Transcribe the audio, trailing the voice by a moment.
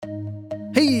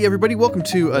Hey everybody, welcome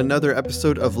to another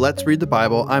episode of Let's Read the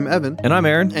Bible. I'm Evan. And I'm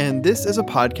Aaron. And this is a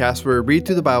podcast where we read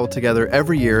through the Bible together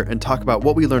every year and talk about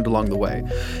what we learned along the way.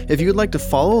 If you would like to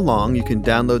follow along, you can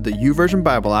download the YouVersion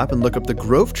Bible app and look up the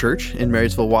Grove Church in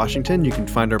Marysville, Washington. You can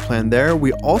find our plan there.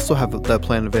 We also have that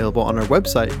plan available on our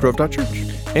website, grove.church.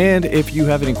 And if you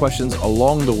have any questions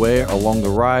along the way, along the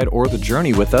ride, or the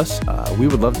journey with us, we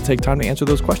would love to take time to answer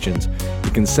those questions.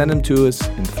 You can send them to us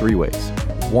in three ways.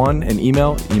 One, an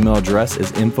email. Email address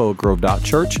is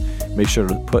info@grove.church. Make sure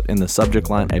to put in the subject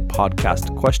line a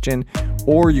podcast question,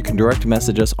 or you can direct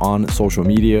message us on social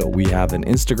media. We have an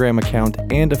Instagram account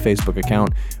and a Facebook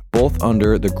account, both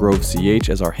under the Grove CH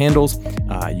as our handles.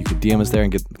 You can DM us there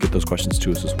and get those questions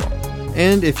to us as well.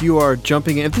 And if you are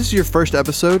jumping in, if this is your first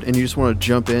episode and you just want to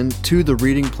jump in to the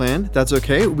reading plan, that's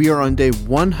okay. We are on day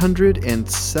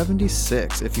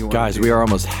 176 if you want. Guys, we are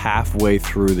almost halfway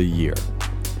through the year.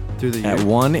 At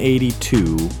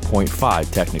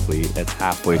 182.5, technically, that's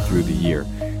halfway through the year.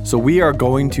 So we are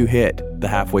going to hit the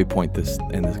halfway point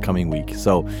in this coming week.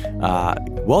 So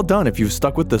well done if you've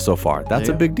stuck with this so far. That's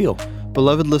a big deal.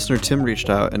 Beloved listener Tim reached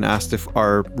out and asked if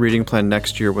our reading plan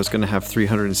next year was going to have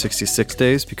 366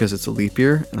 days because it's a leap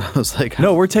year. And I was like,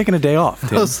 no, we're taking a day off,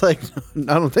 Tim. I was like,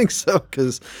 I don't think so,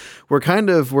 because we're kind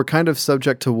of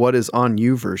subject to what is on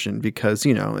YouVersion because,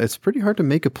 you know, it's pretty hard to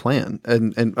make a plan.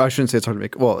 And I shouldn't say it's hard to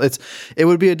make. Well, it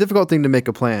would be a difficult thing to make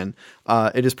a plan.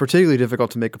 It is particularly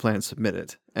difficult to make a plan and submit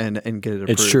it and get it approved.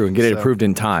 It's true, and get it approved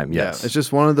in time. Yes. Yeah, it's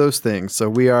just one of those things. So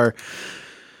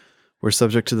we're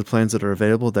subject to the plans that are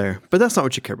available there. But that's not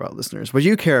what you care about, listeners. What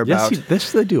you care about...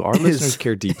 Yes, they do. Our listeners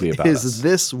care deeply about us. Is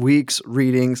this week's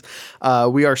readings.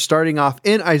 We are starting off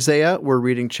in Isaiah. We're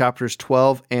reading chapters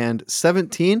 12 and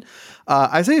 17.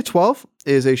 Isaiah 12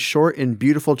 is a short and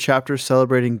beautiful chapter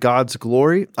celebrating God's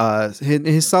glory,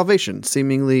 his salvation,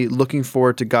 seemingly looking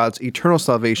forward to God's eternal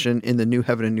salvation in the new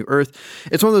heaven and new earth.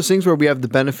 It's one of those things where we have the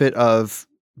benefit of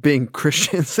being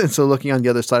Christians, and so looking on the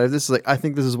other side of this, I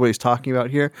think this is what he's talking about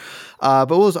here.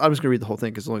 But I'm just going to read the whole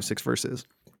thing because it's only 6 verses.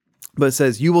 But it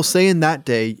says, "You will say in that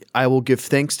day, I will give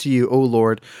thanks to you, O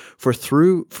Lord, for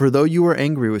though you were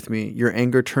angry with me, your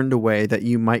anger turned away that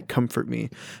you might comfort me.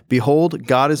 Behold,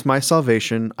 God is my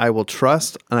salvation. I will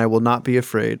trust and I will not be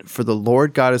afraid. For the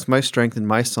Lord God is my strength and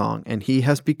my song, and he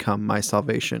has become my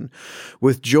salvation.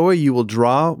 With joy you will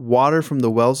draw water from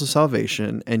the wells of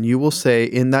salvation, and you will say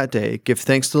in that day, give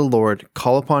thanks to the Lord,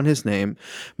 call upon his name,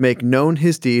 make known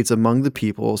his deeds among the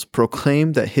peoples,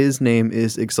 proclaim that his name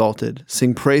is exalted.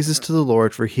 Sing praises to the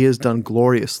Lord, for he has done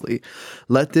gloriously.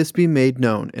 Let this be made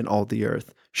known in all the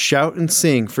earth. Shout and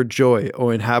sing for joy, O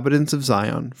inhabitants of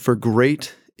Zion, for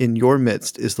great in your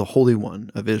midst is the Holy One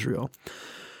of Israel."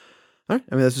 All right.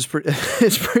 I mean, that's just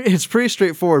it's pretty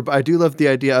straightforward, but I do love the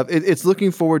idea of it's looking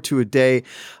forward to a day.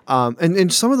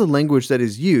 And some of the language that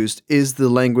is used is the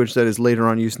language that is later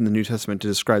on used in the New Testament to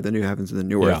describe the new heavens and the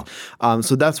new earth.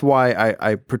 So that's why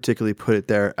I particularly put it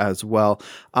there as well.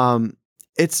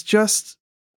 It's just...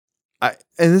 and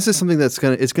this is something it's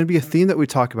going to be a theme that we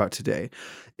talk about today.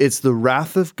 It's the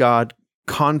wrath of God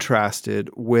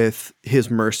contrasted with his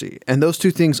mercy. And those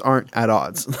two things aren't at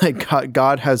odds. Like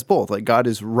God has both. Like God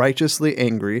is righteously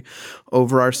angry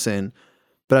over our sin,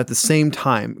 but at the same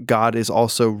time, God is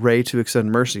also ready to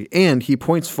extend mercy. And he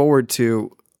points forward to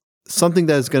something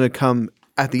that is going to come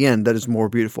at the end that is more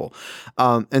beautiful.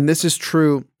 And this is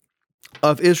true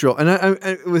of Israel. And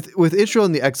with Israel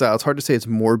in the exile, it's hard to say it's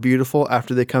more beautiful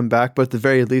after they come back, but at the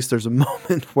very least, there's a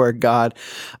moment where God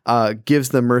gives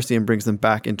them mercy and brings them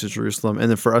back into Jerusalem. And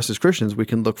then for us as Christians, we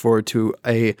can look forward to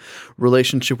a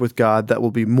relationship with God that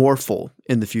will be more full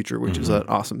in the future, which is an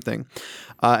awesome thing.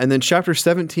 And then chapter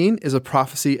 17 is a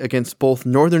prophecy against both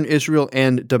northern Israel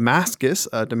and Damascus,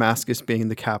 Damascus being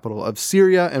the capital of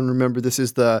Syria. And remember, this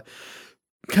is the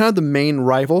kind of the main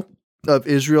rival of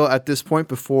Israel at this point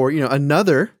before,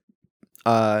 another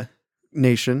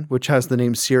nation, which has the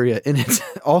name Syria in it,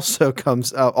 also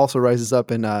rises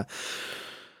up and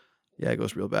it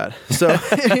goes real bad. So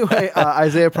anyway,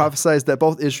 Isaiah prophesies that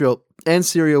both Israel and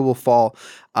Syria will fall,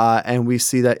 and we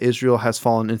see that Israel has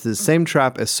fallen into the same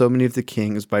trap as so many of the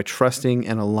kings by trusting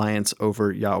an alliance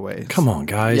over Yahweh. Come on,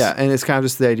 guys. Yeah, and it's kind of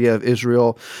just the idea of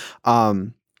Israel.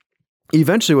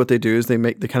 Eventually what they do is they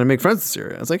kind of make friends with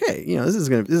Syria. It's like, hey, this is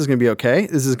going to be okay.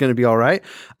 This is going to be all right.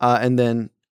 And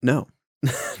then no,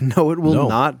 it will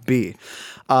not be.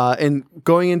 And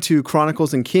going into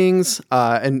Chronicles and Kings,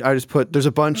 and I just there's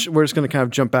a bunch, we're just going to kind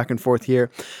of jump back and forth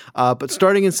here. But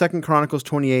starting in 2 Chronicles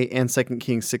 28 and 2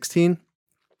 Kings 16,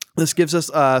 This gives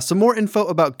us some more info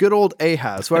about good old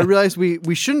Ahaz, who I realized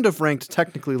we shouldn't have ranked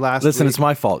technically last Listen, week. it's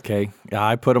my fault, Kay. Yeah,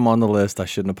 I put him on the list. I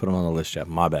shouldn't have put him on the list yet.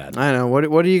 My bad. I know. What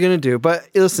are you going to do? But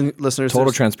listen, listeners.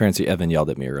 Total transparency, Evan yelled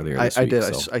at me earlier this week. I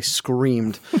did. So. I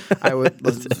screamed. I would.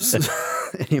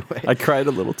 Anyway. I cried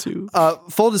a little too.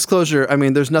 Full disclosure, I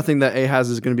mean, there's nothing that Ahaz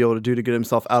is going to be able to do to get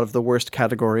himself out of the worst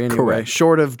category anyway. Correct.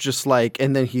 Short of just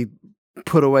and then he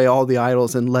put away all the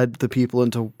idols and led the people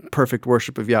into perfect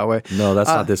worship of Yahweh. No, that's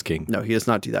not this king. No, he does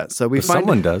not do that. So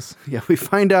someone does. Yeah, we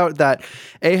find out that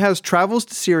Ahaz travels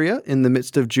to Syria in the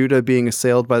midst of Judah being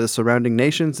assailed by the surrounding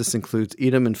nations. This includes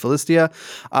Edom and Philistia.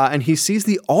 And he sees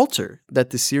the altar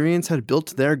that the Syrians had built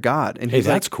to their god. And he's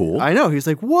that's cool. I know. He's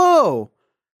like, whoa,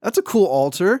 that's a cool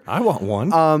altar. I want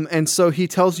one. And so he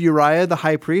tells Uriah, the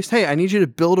high priest, hey, I need you to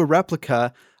build a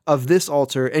replica of this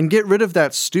altar and get rid of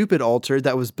that stupid altar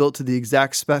that was built to the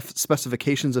exact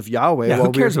specifications of Yahweh. Yeah,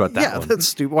 who cares about that one? Yeah, that's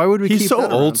stupid. Why would we keep that He's so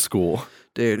around? old school.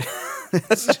 Dude,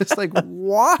 it's just like,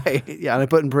 why? Yeah, and I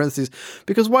put in parentheses,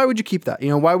 because why would you keep that?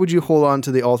 Why would you hold on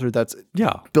to the altar that's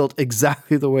built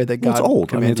exactly the way that God it's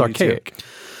old. I mean, it's commanded you archaic. to?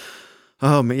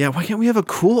 Oh, man, yeah, why can't we have a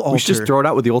cool altar? We should just throw it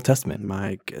out with the Old Testament.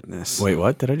 My goodness. Wait,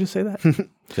 what? Did I just say that?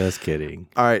 Just kidding.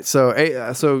 All right, so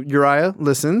Uriah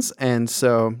listens, and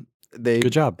so...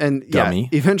 Good job, and dummy.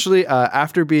 Yeah, eventually,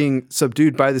 after being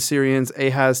subdued by the Syrians,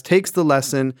 Ahaz takes the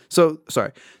lesson.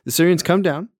 The Syrians come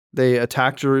down, they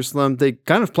attack Jerusalem, they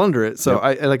kind of plunder it. So,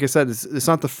 like I said, it's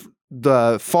not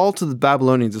the fall to the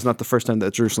Babylonians is not the first time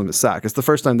that Jerusalem is sacked. It's the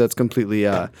first time that's completely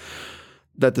that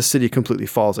the city completely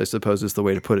falls, I suppose, is the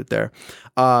way to put it there.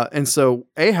 And so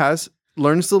Ahaz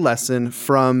learns the lesson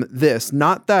from this.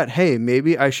 Not that, hey,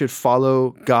 maybe I should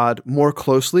follow God more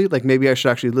closely. Like maybe I should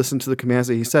actually listen to the commands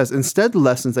that he says. Instead, the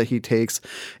lessons that he takes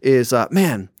is,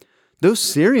 man, those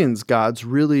Syrians gods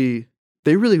really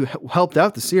helped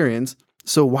out the Syrians.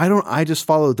 So why don't I just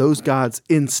follow those gods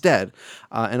instead?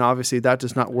 And obviously that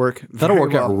does not work. That'll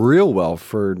work out real well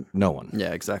for no one.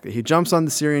 Yeah, exactly. He jumps on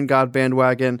the Syrian god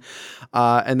bandwagon,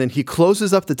 and then he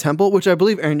closes up the temple, which I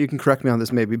believe, Aaron, you can correct me on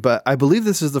this maybe, but I believe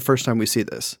this is the first time we see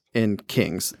this in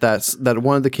Kings. That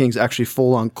one of the kings actually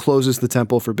full on closes the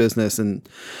temple for business and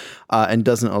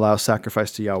doesn't allow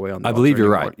sacrifice to Yahweh on the altar. I believe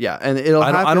you're anymore. right. Yeah, and it'll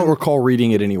happen. I don't recall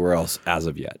reading it anywhere else as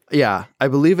of yet. Yeah, I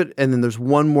believe it. And then there's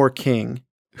one more king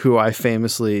who I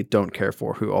famously don't care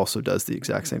for, who also does the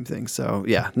exact same thing. So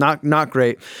yeah, not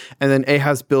great. And then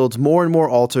Ahaz builds more and more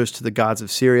altars to the gods of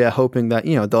Syria, hoping that,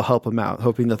 they'll help him out,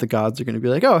 hoping that the gods are going to be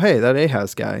like, oh, hey, that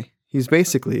Ahaz guy, he's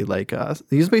basically like a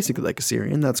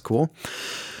Syrian. That's cool.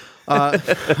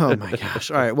 Oh my gosh.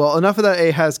 All right. Well, enough of that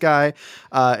Ahaz guy.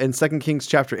 In 2 Kings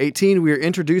chapter 18, we are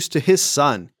introduced to his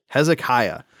son,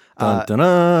 Hezekiah. Dun, dun,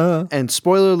 dun. And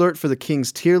spoiler alert for the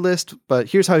king's tier list, but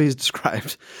here's how he's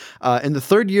described. In the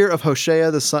 3rd year of Hosea,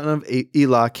 the son of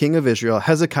Elah, king of Israel,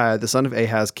 Hezekiah, the son of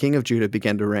Ahaz, king of Judah,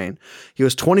 began to reign. He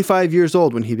was 25 years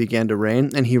old when he began to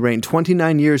reign, and he reigned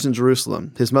 29 years in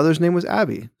Jerusalem. His mother's name was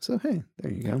Abi. So, hey,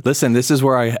 there you go. Listen, this is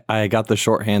where I got the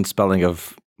shorthand spelling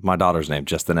of my daughter's name,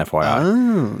 just an FYI.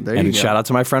 Oh, there you go. And shout out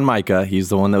to my friend Micah. He's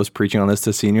the one that was preaching on this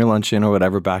to senior luncheon or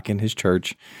whatever back in his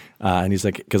church. And he's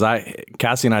like, because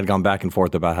Cassie and I had gone back and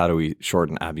forth about how do we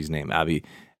shorten Abby's name.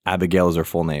 Abigail is her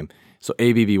full name. So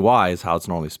ABBY is how it's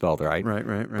normally spelled, right?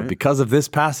 Right. But because of this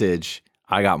passage,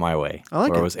 I got my way. I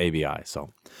like where it. It was ABI.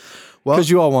 So.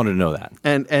 Because you all wanted to know that.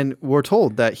 And we're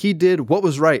told that he did what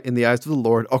was right in the eyes of the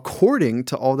Lord according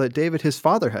to all that David, his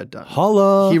father, had done.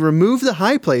 Holla. He removed the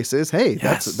high places. Hey,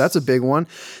 yes. that's a big one.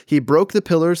 He broke the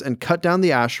pillars and cut down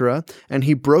the Asherah, and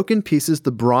he broke in pieces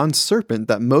the bronze serpent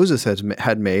that Moses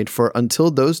had made, for until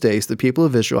those days the people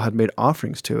of Israel had made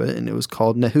offerings to it, and it was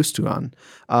called Nehushtan.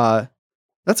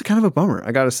 That's kind of a bummer,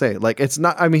 I gotta say. Like, it's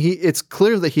not, I mean, it's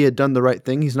clear that he had done the right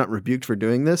thing. He's not rebuked for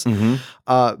doing this. Mm-hmm.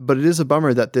 But it is a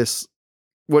bummer that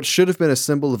what should have been a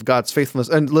symbol of God's faithfulness.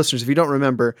 And listeners, if you don't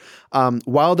remember,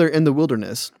 while they're in the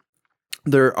wilderness,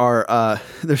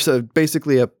 there's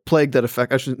basically a plague that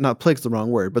actually not plague's the wrong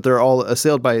word, but they're all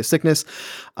assailed by a sickness.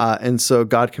 And so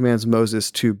God commands Moses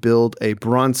to build a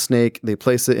bronze snake. They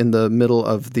place it in the middle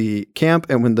of the camp.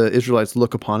 And when the Israelites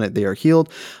look upon it, they are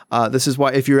healed. This is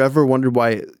why, if you ever wondered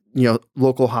why,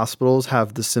 local hospitals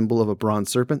have the symbol of a bronze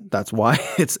serpent, that's why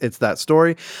it's that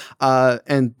story.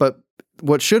 But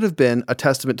what should have been a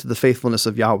testament to the faithfulness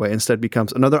of Yahweh instead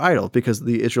becomes another idol, because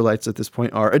the Israelites at this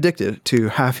point are addicted to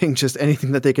having just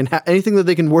anything that they can anything that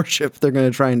they can worship. They're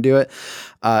going to try and do it.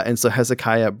 And so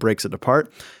Hezekiah breaks it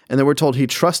apart. And then we're told he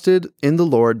trusted in the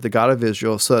Lord, the God of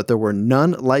Israel, so that there were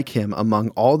none like him among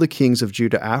all the kings of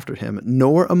Judah after him,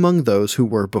 nor among those who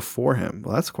were before him.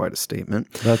 Well, that's quite a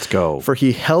statement. Let's go. For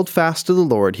he held fast to the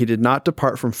Lord. He did not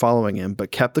depart from following him,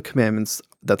 but kept the commandments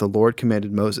that the Lord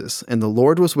commanded Moses. And the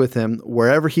Lord was with him.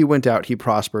 Wherever he went out, he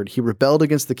prospered. He rebelled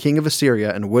against the king of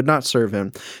Assyria and would not serve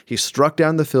him. He struck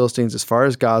down the Philistines as far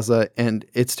as Gaza and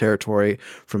its territory,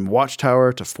 from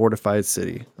watchtower to fortified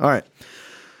city. All right.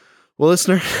 Well,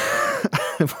 listener,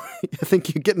 I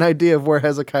think you get an idea of where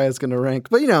Hezekiah is going to rank.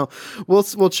 But,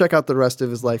 we'll check out the rest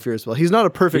of his life here as well. He's not a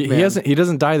perfect man. He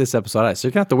doesn't die this episode either, so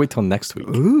you're going to have to wait till next week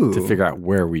to figure out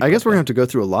where we I guess we're going to have to go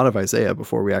through a lot of Isaiah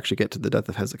before we actually get to the death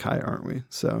of Hezekiah, aren't we?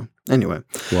 So, anyway.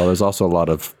 Well, there's also a lot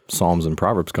of Psalms and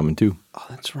Proverbs coming too. Oh,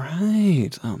 that's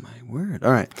right. Oh, my word.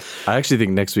 All right. I actually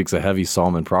think next week's a heavy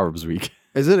Psalm and Proverbs week.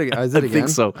 Is it again? I think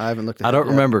so. I haven't looked at it. I don't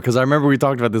remember, because I remember we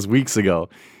talked about this weeks ago.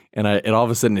 And it all of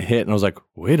a sudden hit, and I was like,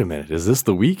 wait a minute, is this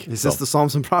the week? Is this the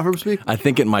Psalms and Proverbs week? I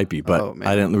think it might be, but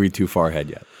I didn't read too far ahead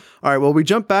yet. All right, well, we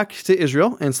jump back to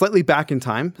Israel and slightly back in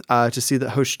time to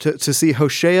see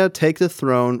Hosea take the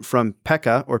throne from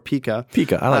Pekah or Pekah.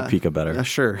 Pekah, I like Pekah better.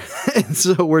 Sure. And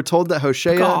so we're told that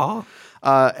Hosea...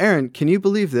 Aaron, can you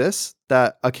believe this?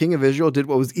 That a king of Israel did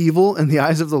what was evil in the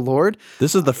eyes of the Lord.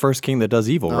 This is the first king that does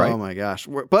evil, right? Oh my gosh.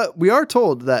 But we are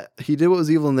told that he did what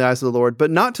was evil in the eyes of the Lord, but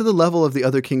not to the level of the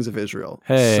other kings of Israel.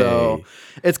 Hey. So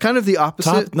it's kind of the opposite.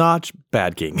 Top-notch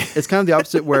bad king. It's kind of the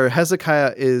opposite where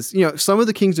Hezekiah is, some of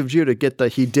the kings of Judah get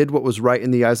that he did what was right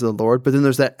in the eyes of the Lord, but then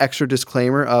there's that extra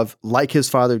disclaimer of like his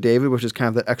father David, which is kind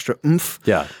of that extra oomph.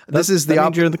 Yeah. This is the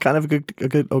opposite. You're the kind of a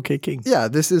good, okay king. Yeah.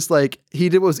 This is like he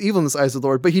did what was evil in the eyes of the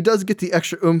Lord, but he does get the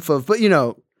extra oomph of, but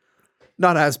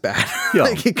not as bad. Yeah.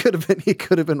 Like he could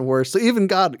have been worse. So even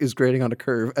God is grading on a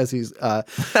curve as he's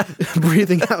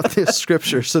breathing out this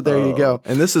scripture. So there you go.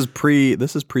 And this is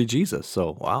pre-Jesus.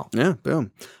 So wow. Yeah,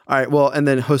 boom. All right. Well, and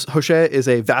then Hosea is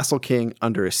a vassal king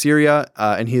under Assyria,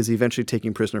 and he is eventually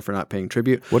taken prisoner for not paying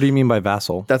tribute. What do you mean by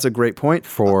vassal? That's a great point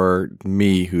For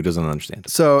me who doesn't understand.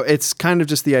 So it's kind of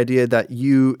just the idea that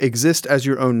you exist as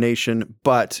your own nation,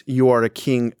 but you are a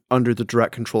king under the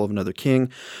direct control of another king.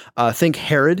 Think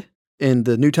Herod in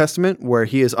the New Testament, where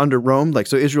he is under Rome.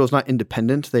 So Israel is not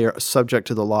independent. They are subject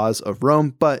to the laws of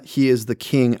Rome, but he is the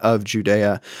king of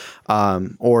Judea.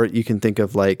 Or you can think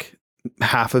of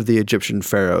half of the Egyptian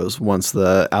pharaohs once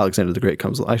the Alexander the Great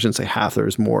comes. I shouldn't say half.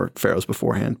 There's more pharaohs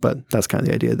beforehand, but that's kind of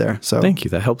the idea there. So thank you.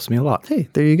 That helps me a lot. Hey,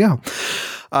 there you go.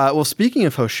 Well, speaking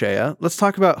of Hosea, let's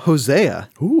talk about Hosea.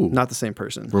 Ooh. Not the same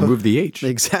person. Remove the H.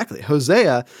 Exactly.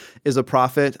 Hosea is a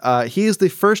prophet. He is the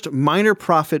first minor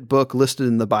prophet book listed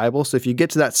in the Bible. So if you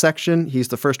get to that section, he's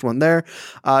the first one there.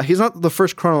 He's not the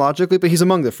first chronologically, but he's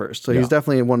among the first. So he's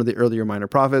definitely one of the earlier minor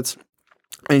prophets.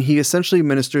 And he essentially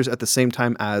ministers at the same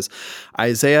time as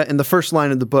Isaiah. In the first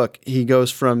line of the book, he goes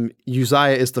from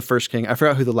Uzziah is the first king. I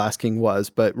forgot who the last king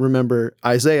was, but remember,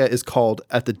 Isaiah is called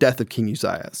at the death of King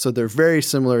Uzziah. So they're very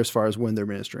similar as far as when they're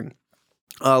ministering.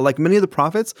 Like many of the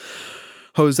prophets,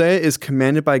 Hosea is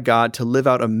commanded by God to live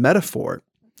out a metaphor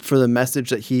for the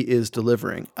message that he is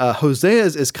delivering. Hosea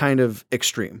is kind of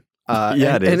extreme.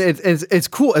 It is. And it's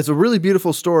cool. It's a really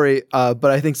beautiful story, but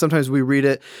I think sometimes we read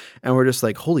it and we're just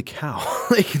like, holy cow.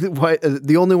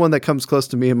 The only one that comes close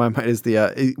to me in my mind is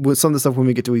some of the stuff when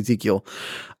we get to Ezekiel,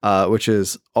 which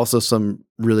is also some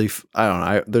really, I don't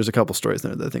know. There's a couple stories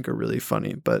there that I think are really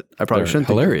funny, but I probably shouldn't.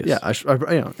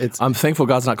 Hilarious. I'm thankful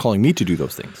God's not calling me to do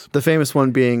those things. The famous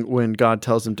one being when God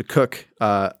tells him to cook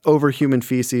over human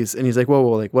feces, and he's like,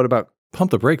 whoa, what about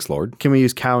pump the brakes, Lord? Can we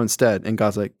use cow instead? And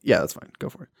God's like, yeah, that's fine. Go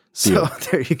for it. So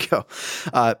there you go.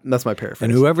 That's my paraphrase.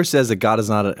 And whoever says that God is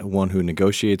not one who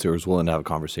negotiates or is willing to have a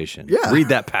conversation, read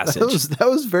that passage. That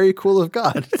was very cool of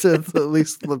God to at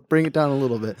least bring it down a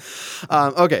little bit.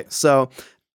 Okay, so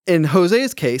in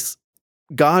Hosea's case,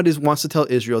 God wants to tell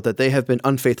Israel that they have been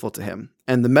unfaithful to him.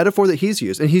 And the metaphor that he's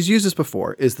used, and he's used this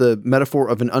before, is the metaphor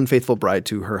of an unfaithful bride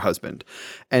to her husband.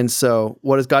 And so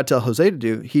what does God tell Hosea to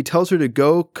do? He tells her to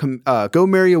go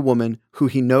marry a woman who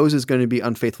he knows is going to be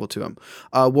unfaithful to him.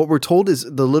 What we're told is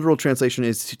the literal translation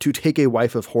is to take a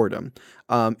wife of whoredom.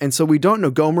 And so we don't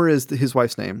know. Gomer is his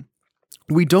wife's name.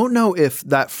 We don't know if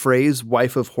that phrase,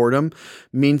 wife of whoredom,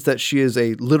 means that she is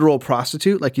a literal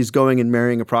prostitute, like he's going and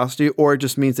marrying a prostitute, or it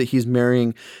just means that he's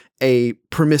marrying a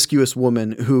promiscuous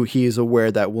woman who he is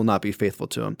aware that will not be faithful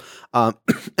to him.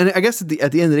 And I guess at the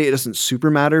end of the day, it doesn't super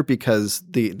matter because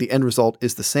the end result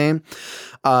is the same.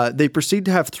 They proceed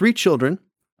to have 3 children.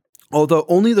 Although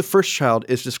only the first child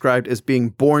is described as being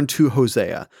born to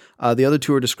Hosea. The other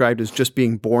two are described as just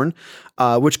being born,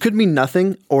 which could mean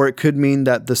nothing, or it could mean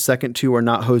that the second two are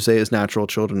not Hosea's natural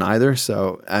children either.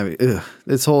 So, I mean,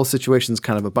 this whole situation is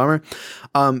kind of a bummer.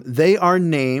 They are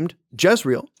named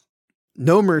Jezreel,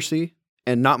 No Mercy,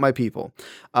 and Not My People.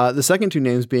 The second two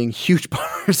names being huge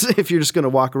bummers if you're just going to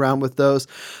walk around with those.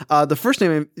 The first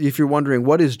name, if you're wondering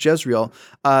what is Jezreel,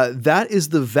 that is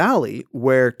the valley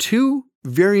where two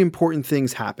very important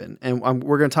things happen. And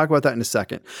we're going to talk about that in a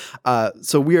second.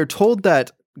 So we are told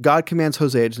that God commands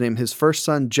Hosea to name his first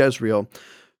son Jezreel,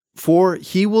 for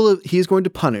he is going to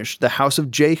punish the house of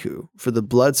Jehu for the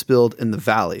blood spilled in the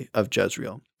valley of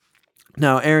Jezreel.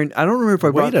 Now, Aaron, I don't remember if I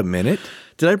Wait a minute.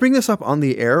 Did I bring this up on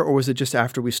the air, or was it just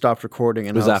after we stopped recording?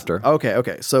 And it was after.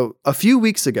 Okay. So a few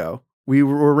weeks ago, we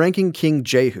were ranking King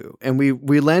Jehu, and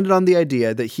we landed on the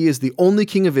idea that he is the only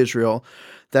king of Israel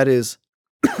that is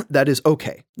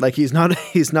okay. Like he's not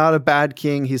a bad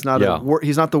king. He's not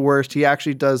he's not the worst. He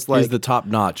actually does he's the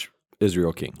top-notch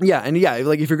Israel king. Yeah, and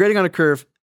like if you're grading on a curve,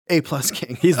 A+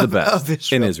 king. He's the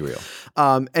best in Israel.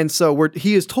 And so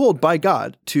he is told by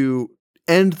God to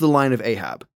end the line of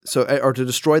Ahab. Or to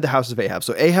destroy the house of Ahab.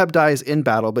 So Ahab dies in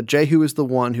battle, but Jehu is the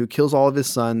one who kills all of his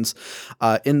sons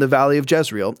in the valley of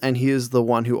Jezreel, and he is the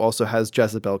one who also has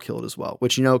Jezebel killed as well.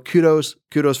 Which, kudos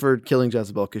for killing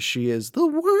Jezebel, because she is the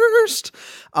worst.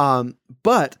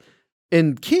 But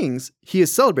in Kings, he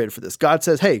is celebrated for this. God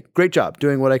says, "Hey, great job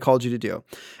doing what I called you to do."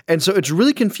 And so it's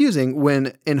really confusing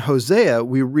when in Hosea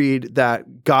we read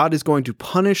that God is going to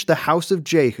punish the house of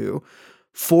Jehu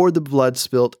for the blood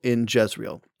spilt in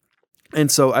Jezreel. And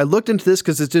so I looked into this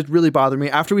because it did really bother me.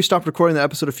 After we stopped recording the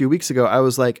episode a few weeks ago, I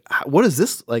was like, what is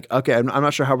this? Like, okay, I'm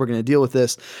not sure how we're going to deal with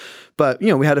this. But,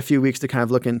 we had a few weeks to kind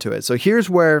of look into it. So here's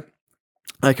where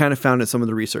I kind of found in some of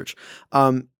the research.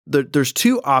 There's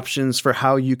two options for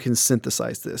how you can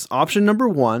synthesize this. Option number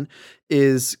one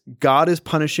is God is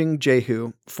punishing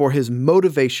Jehu for his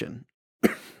motivation,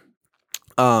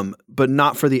 but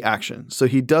not for the action. So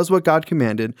he does what God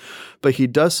commanded, but he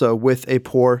does so with a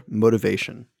poor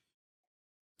motivation.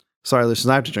 Sorry, listeners,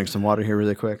 I have to drink some water here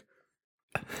really quick.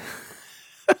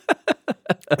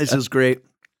 This is great.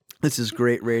 This is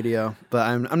great radio, but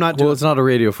I'm not doing... Well, it's not a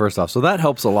radio, first off, so that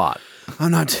helps a lot.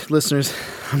 Listeners,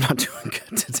 I'm not doing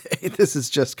good today. This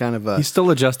is just kind of a... He's still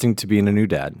adjusting to being a new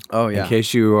dad. Oh, yeah. In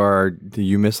case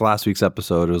you missed last week's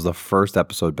episode, it was the first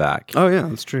episode back. Oh, yeah,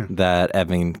 that's true. That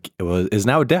Evan is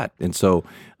now a dad. And so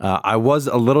I was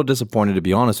a little disappointed, to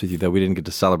be honest with you, that we didn't get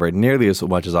to celebrate nearly as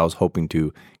much as I was hoping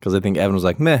to, because I think Evan was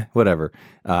like, meh, whatever.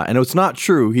 And it's not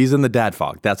true. He's in the dad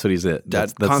fog. That's what he's in.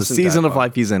 That's the season of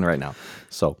life he's in right now.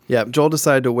 So yeah, Joel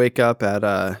decided to wake up at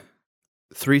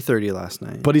 3:30 last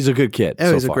night. But he's a good kid.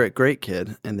 Oh, he's a great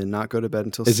kid, and then not go to bed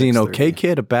until 6:30. Is he an okay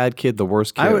kid, a bad kid, the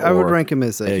worst kid? I would rank him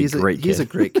as he's a great kid. He's a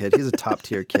great kid. He's a top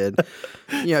tier kid.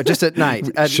 Just at night.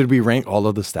 Should we rank all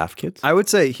of the staff kids? I would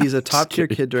say he's a top tier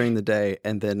kid during the day,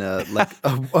 and then an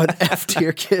F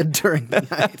tier kid during the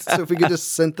night. So if we could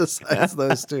just synthesize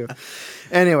those two.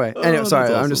 Anyway,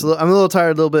 sorry, awesome. I'm a little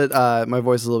tired, a little bit. My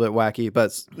voice is a little bit wacky,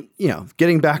 but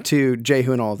getting back to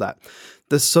Jehu and all of that.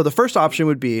 So the first option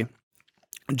would be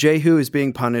Jehu is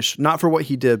being punished not for what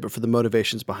he did, but for the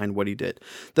motivations behind what he did.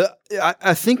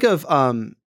 I think of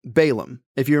Balaam.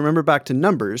 If you remember back to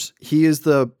Numbers, he is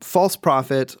the false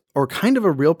prophet or kind of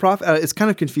a real prophet. It's kind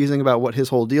of confusing about what his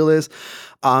whole deal is.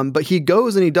 But he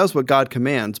goes and he does what God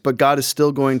commands, but God is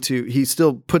still he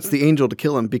still puts the angel to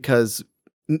kill him because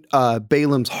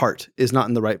Balaam's heart is not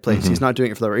in the right place. Mm-hmm. He's not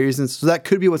doing it for the right reasons. So that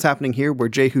could be what's happening here, where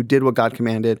Jehu did what God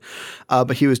commanded,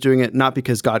 but he was doing it not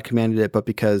because God commanded it, but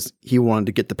because he wanted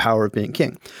to get the power of being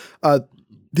king.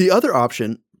 The other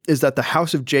option is that the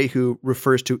house of Jehu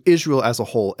refers to Israel as a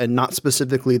whole, and not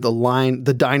specifically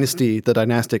the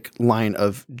dynastic line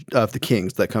of the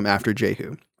kings that come after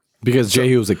Jehu. Because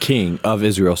Jehu was a king of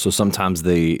Israel, so sometimes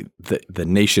the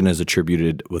nation is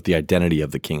attributed with the identity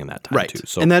of the king in that time, right? Too.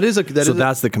 So, and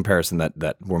that's the comparison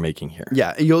that we're making here.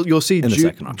 Yeah, you'll see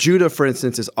Judah, for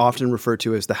instance, is often referred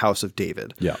to as the house of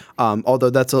David. Yeah. Although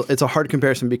it's a hard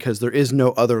comparison because there is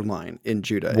no other line in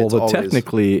Judah. Well, but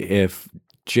technically, if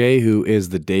Jehu is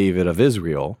the David of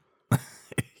Israel,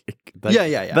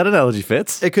 that analogy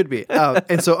fits. It could be.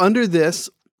 And so under this,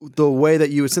 the way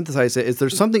that you would synthesize it is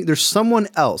there's someone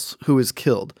else who is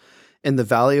killed in the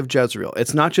valley of Jezreel.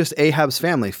 It's not just Ahab's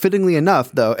family. Fittingly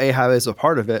enough, though, Ahab is a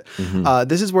part of it. Mm-hmm.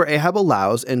 This is where Ahab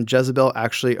allows and Jezebel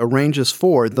actually arranges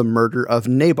for the murder of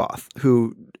Naboth,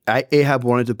 who Ahab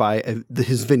wanted to buy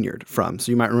his vineyard from.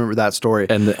 So you might remember that story.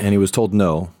 And he was told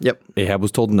no. Yep. Ahab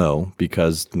was told no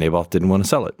because Naboth didn't want to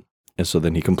sell it. And so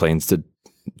then he complains to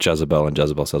Jezebel, and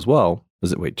Jezebel says, well,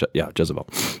 Jezebel.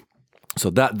 So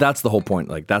that's the whole point.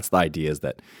 Like, that's the idea, is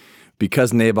that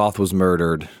because Naboth was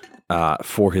murdered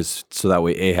so that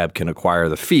way Ahab can acquire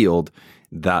the field,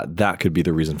 that could be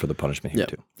the reason for the punishment here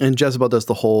too. And Jezebel does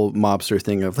the whole mobster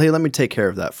thing of, hey, let me take care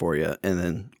of that for you. And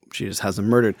then she just has him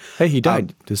murdered. Hey, he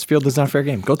died. This field is not fair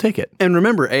game. Go take it. And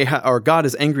remember, God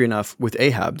is angry enough with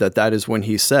Ahab that is when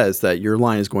he says that your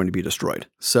line is going to be destroyed.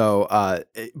 So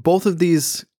both of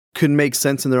these could make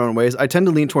sense in their own ways. I tend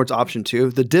to lean towards option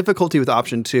 2. The difficulty with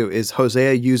option 2 is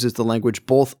Hosea uses the language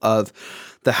both of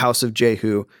the house of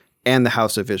Jehu and the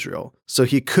house of Israel. So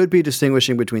he could be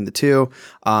distinguishing between the two,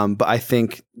 but I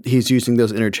think he's using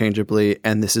those interchangeably,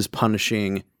 and this is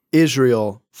punishing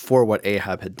Israel for what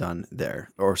Ahab had done there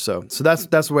or so. So that's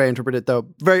the way I interpret it, though.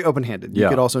 Very open-handed. You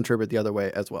could also interpret the other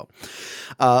way as well.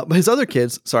 But his other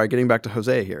kids, getting back to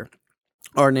Hosea here,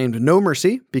 are named No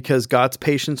Mercy because God's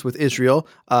patience with Israel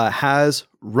has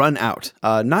run out.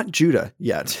 Not Judah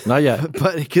yet. Not yet.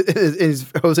 But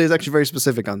Hosea is actually very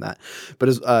specific on that. But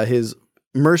his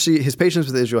mercy, his patience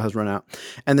with Israel has run out.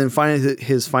 And then finally,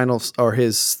 his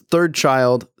third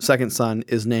child, second son,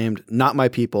 is named Not My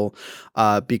People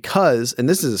because, and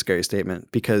this is a scary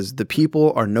statement, because the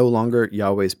people are no longer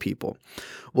Yahweh's people.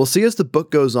 We'll see as the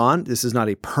book goes on, this is not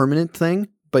a permanent thing,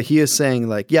 but he is saying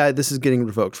this is getting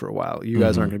revoked for a while. You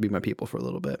guys aren't going to be my people for a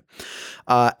little bit.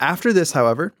 After this,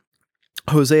 however,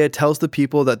 Hosea tells the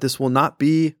people that this will not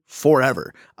be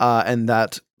forever, and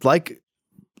that like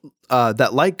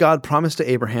God promised to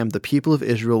Abraham, the people of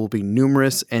Israel will be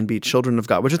numerous and be children of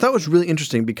God, which I thought was really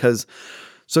interesting because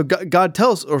God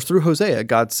tells, or through Hosea,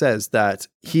 God says that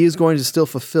he is going to still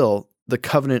fulfill the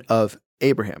covenant of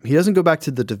Abraham. He doesn't go back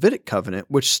to the Davidic covenant,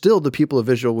 which still the people of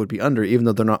Israel would be under, even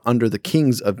though they're not under the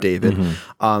kings of David.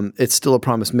 It's still a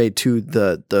promise made to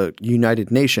the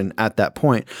united nation at that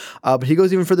point. But he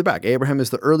goes even further back. Abraham is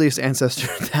the earliest ancestor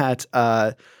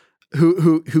that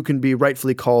who can be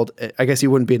rightfully called. I guess he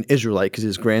wouldn't be an Israelite because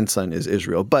his grandson is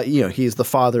Israel, but he's the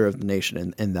father of the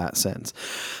nation in that sense.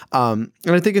 And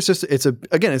I think it's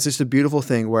just a beautiful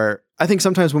thing where I think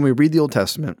sometimes when we read the Old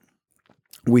Testament,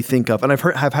 we think of, and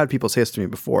I've had people say this to me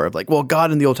before, of well,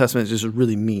 God in the Old Testament is just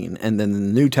really mean, and then in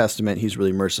the New Testament, he's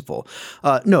really merciful.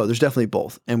 No, there's definitely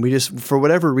both. And we just, for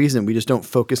whatever reason, we just don't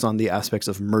focus on the aspects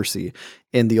of mercy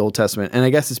in the Old Testament. And I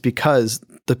guess it's because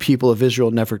the people of Israel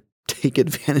never take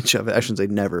advantage of it. I shouldn't say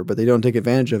never, but they don't take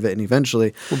advantage of it, and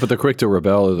eventually... but they're quick to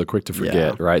rebel or they're quick to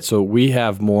forget, right? So we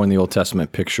have more in the Old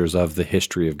Testament pictures of the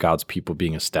history of God's people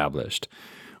being established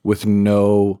with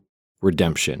no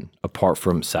redemption apart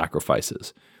from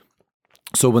sacrifices.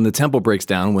 So when the temple breaks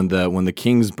down, when the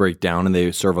kings break down and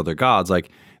they serve other gods,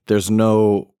 there's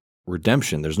no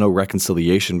redemption, there's no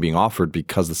reconciliation being offered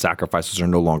because the sacrifices are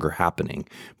no longer happening,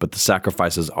 but the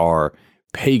sacrifices are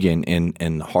pagan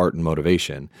in heart and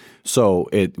motivation. So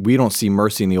we don't see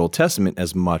mercy in the Old Testament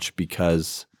as much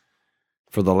because,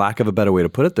 for the lack of a better way to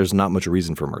put it, there's not much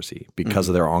reason for mercy because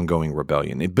of their ongoing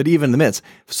rebellion. But even in the midst,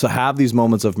 so have these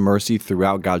moments of mercy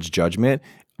throughout God's judgment,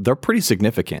 they're pretty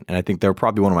significant. And I think they're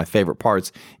probably one of my favorite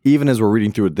parts. Even as we're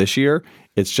reading through it this year,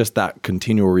 it's just that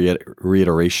continual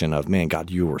reiteration of, man, God,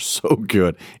 you were so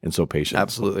good and so patient.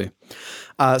 Absolutely.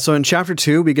 So in chapter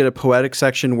 2, we get a poetic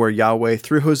section where Yahweh,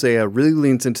 through Hosea, really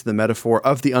leans into the metaphor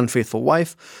of the unfaithful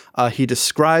wife. He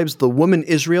describes the woman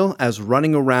Israel as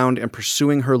running around and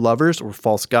pursuing her lovers or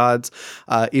false gods.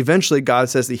 Eventually, God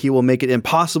says that he will make it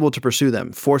impossible to pursue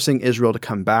them, forcing Israel to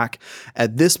come back.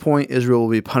 At this point, Israel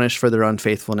will be punished for their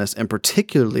unfaithfulness and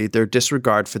particularly their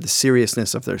disregard for the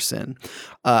seriousness of their sin.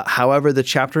 However, the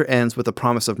chapter ends with a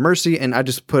promise of mercy, and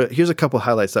here's a couple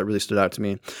highlights that really stood out to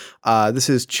me. This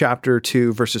is chapter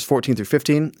 2, verses 14 through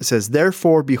 15. It says,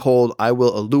 "Therefore, behold, I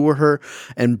will allure her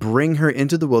and bring her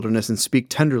into the wilderness and speak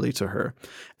tenderly to her.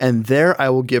 And there I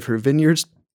will give her vineyards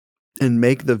and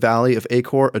make the valley of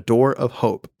Achor a door of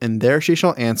hope. And there she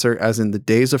shall answer as in the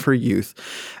days of her youth,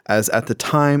 as at the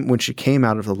time when she came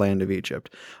out of the land of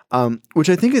Egypt." Which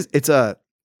I think this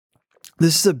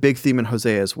is a big theme in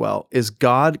Hosea as well, is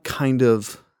God kind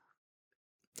of...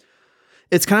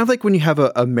 It's kind of like when you have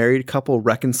a married couple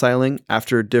reconciling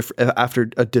after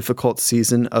a difficult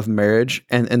season of marriage,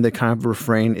 and the kind of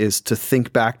refrain is to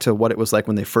think back to what it was like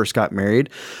when they first got married.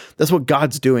 That's what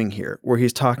God's doing here, where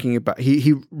he's talking about,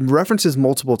 he references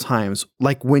multiple times,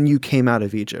 like when you came out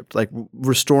of Egypt, like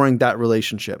restoring that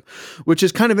relationship, which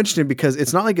is kind of interesting because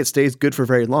it's not like it stays good for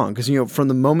very long. Because, from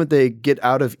the moment they get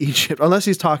out of Egypt, unless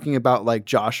he's talking about like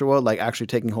Joshua, like actually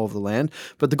taking hold of the land,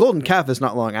 but the golden calf is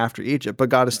not long after Egypt, but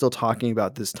God is still talking about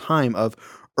this time of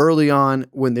early on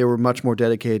when they were much more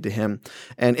dedicated to him.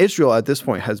 And Israel at this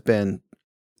point has been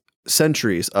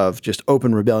centuries of just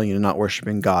open rebellion and not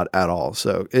worshiping God at all.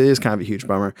 So it is kind of a huge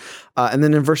bummer. And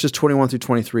then in verses 21 through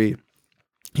 23,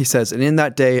 he says, "And in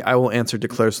that day I will answer,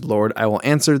 declares the Lord. I will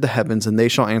answer the heavens, and they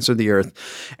shall answer the earth.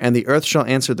 And the earth shall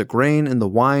answer the grain and the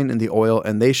wine and the oil,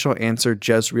 and they shall answer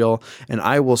Jezreel. And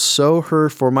I will sow her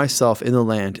for myself in the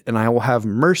land, and I will have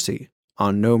mercy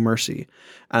on no mercy.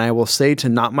 And I will say to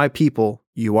not my people,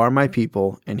 you are my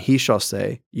people, and he shall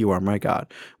say, you are my God."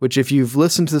 Which, if you've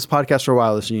listened to this podcast for a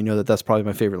while, you know that that's probably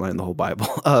my favorite line in the whole Bible,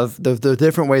 of the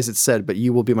different ways it's said, but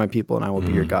you will be my people and I will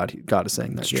be your God. God is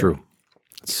saying that. It's true.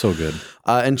 It's so good.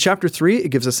 In chapter 3, it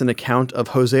gives us an account of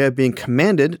Hosea being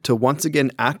commanded to once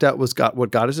again act out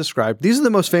what God has described. These are the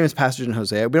most famous passages in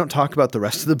Hosea. We don't talk about the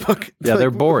rest of the book. Yeah,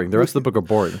 they're boring. The rest of the book are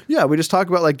boring. Yeah, we just talk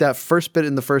about like that first bit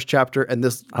in the first chapter and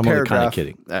this paragraph. I'm only kind of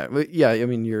kidding. Yeah, I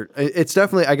mean, it's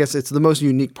definitely, I guess it's the most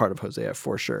unique part of Hosea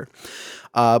for sure.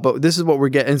 But this is what we're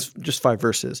getting. It's just 5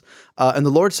 verses. "And the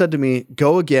Lord said to me,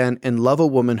 go again and love a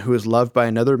woman who is loved by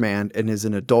another man and is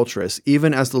an adulteress,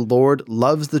 even as the Lord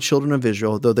loves the children of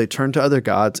Israel, though they turn to other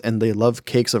gods and they love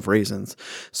cakes of raisins.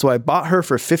 So I bought her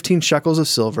for 15 shekels of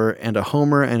silver and a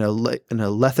homer and a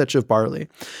lethech of barley.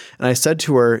 And I said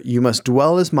to her, you must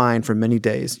dwell as mine for many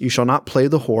days. You shall not play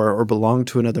the whore or belong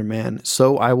to another man.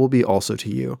 So I will be also to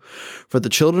you. For the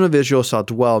children of Israel shall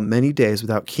dwell many days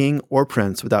without king or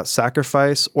prince, without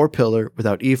sacrifice or pillar,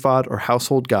 without ephod or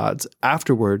household gods.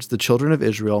 Afterwards, the children of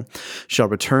Israel shall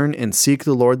return and seek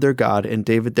the Lord their God and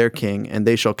David their king, and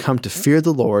they shall come to fear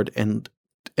the Lord and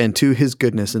to his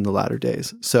goodness in the latter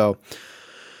days." So,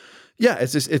 yeah,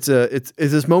 it's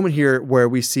this moment here where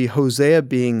we see Hosea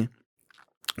being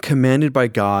commanded by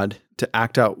God to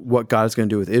act out what God is going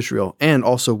to do with Israel, and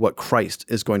also what Christ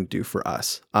is going to do for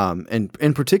us. And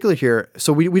in particular here,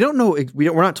 so we don't know,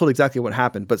 we're not told exactly what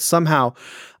happened, but somehow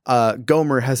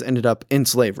Gomer has ended up in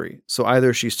slavery. So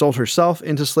either she sold herself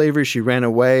into slavery, she ran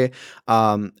away,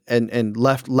 and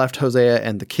left Hosea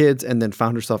and the kids, and then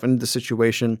found herself in the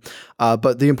situation.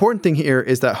 But the important thing here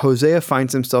is that Hosea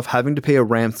finds himself having to pay a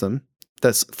ransom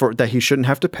that he shouldn't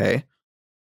have to pay.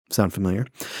 Sound familiar?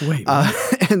 Wait.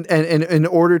 And in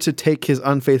order to take his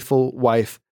unfaithful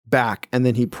wife back, and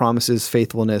then he promises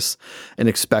faithfulness and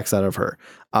expects that of her.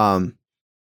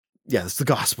 Yeah, it's the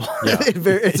gospel. Yeah.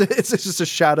 It's just a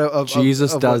shadow of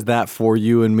Jesus does that for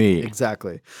you and me.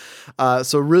 Exactly.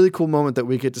 So really cool moment that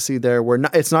we get to see there, where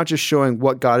it's not just showing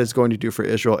what God is going to do for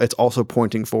Israel, it's also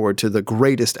pointing forward to the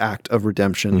greatest act of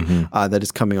redemption that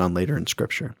is coming on later in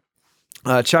Scripture.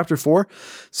 Chapter 4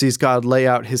 sees God lay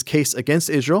out his case against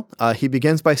Israel. He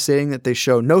begins by saying that they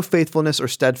show no faithfulness or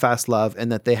steadfast love,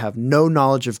 and that they have no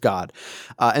knowledge of God.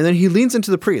 And then he leans into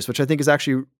the priests, which I think is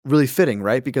actually really fitting,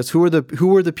 right? Because who are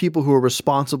the people who are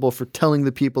responsible for telling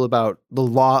the people about the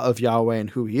law of Yahweh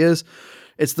and who he is?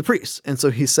 It's the priests. And so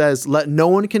he says, let no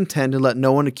one contend and let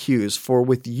no one accuse, for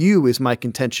with you is my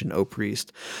contention, O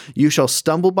priest. You shall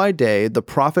stumble by day, the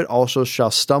prophet also shall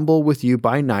stumble with you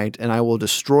by night, and I will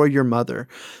destroy your mother.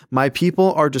 My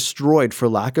people are destroyed for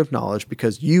lack of knowledge,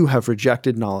 because you have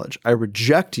rejected knowledge. I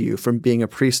reject you from being a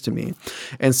priest to me.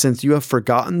 And since you have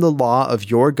forgotten the law of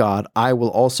your God, I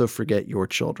will also forget your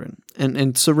children.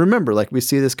 And so remember, like we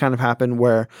see this kind of happen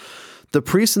where the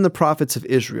priests and the prophets of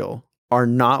Israel are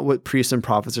not what priests and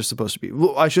prophets are supposed to be.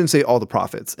 Well, I shouldn't say all the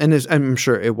prophets, and I'm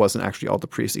sure it wasn't actually all the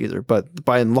priests either, but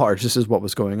by and large, this is what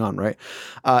was going on, right?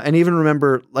 And even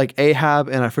remember, like Ahab,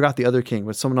 and I forgot the other king,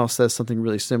 but someone else says something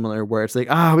really similar, where it's like,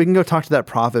 we can go talk to that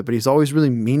prophet, but he's always really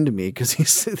mean to me because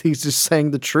he's just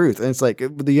saying the truth. And it's like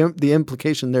the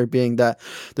implication there being that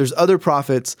there's other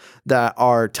prophets that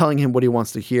are telling him what he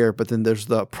wants to hear, but then there's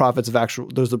the prophets of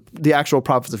the actual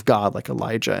prophets of God, like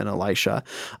Elijah and Elisha,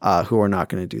 who are not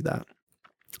going to do that.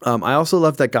 I also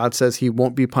love that God says he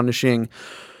won't be punishing,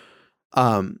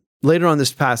 later on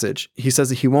this passage, he says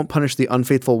that he won't punish the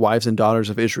unfaithful wives and daughters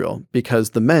of Israel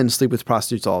because the men sleep with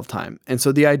prostitutes all the time. And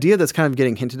so the idea that's kind of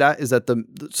getting hinted at is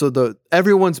that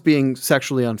everyone's being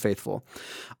sexually unfaithful.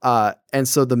 And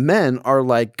so the men are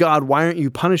like, God, why aren't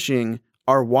you punishing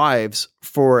our wives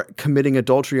for committing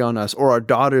adultery on us, or our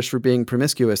daughters for being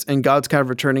promiscuous? And God's kind of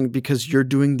returning, because you're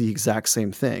doing the exact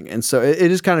same thing. And so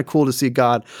it is kind of cool to see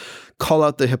God call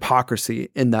out the hypocrisy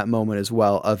in that moment as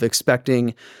well, of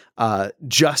expecting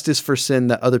justice for sin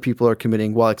that other people are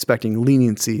committing while expecting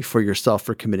leniency for yourself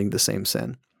for committing the same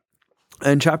sin.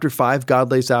 In chapter 5, God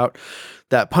lays out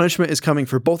that punishment is coming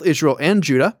for both Israel and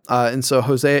Judah. And so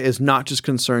Hosea is not just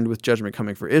concerned with judgment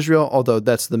coming for Israel, although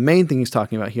that's the main thing he's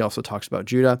talking about. He also talks about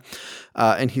Judah.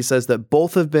 And he says that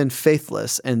both have been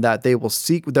faithless and that they will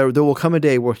seek, there will come a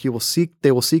day where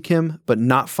they will seek him, but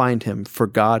not find him, for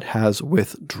God has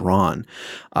withdrawn.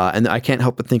 And I can't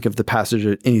help but think of the passage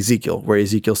in Ezekiel, where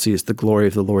Ezekiel sees the glory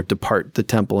of the Lord depart the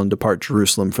temple and depart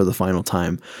Jerusalem for the final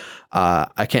time.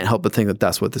 I can't help but think that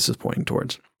that's what this is pointing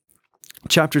towards.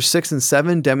 Chapters 6 and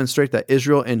 7 demonstrate that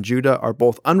Israel and Judah are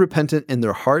both unrepentant in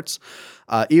their hearts,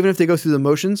 even if they go through the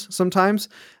motions sometimes.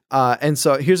 And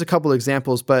so here's a couple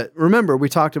examples. But remember, we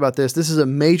talked about this. This is a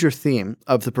major theme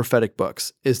of the prophetic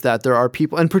books, is that there are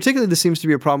people, and particularly this seems to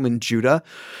be a problem in Judah,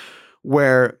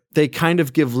 where they kind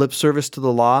of give lip service to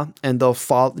the law and they'll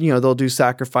follow, they'll do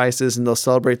sacrifices and they'll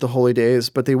celebrate the holy days,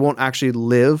 but they won't actually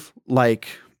live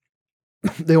lives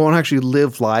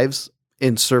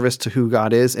in service to who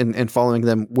God is and following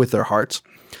them with their hearts.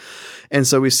 And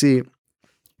so we see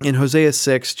in Hosea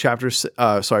 6,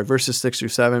 verses 6 through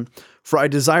 7, "For I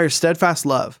desire steadfast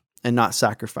love and not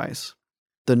sacrifice,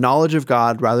 the knowledge of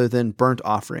God rather than burnt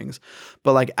offerings.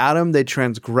 But like Adam, they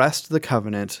transgressed the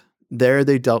covenant. There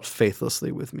they dealt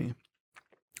faithlessly with me."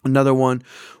 Another one,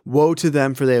 "Woe to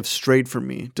them, for they have strayed from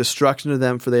me. Destruction to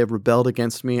them, for they have rebelled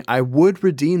against me. I would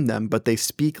redeem them, but they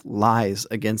speak lies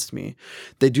against me.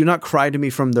 They do not cry to me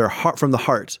from the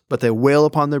heart, but they wail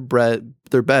upon their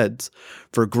beds.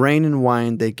 For grain and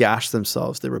wine, they gash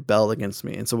themselves. They rebel against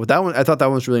me." And so with that one, I thought that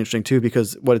one was really interesting too,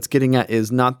 because what it's getting at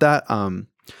is not that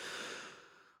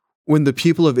when the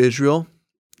people of Israel,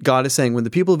 God is saying, when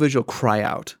the people of Israel cry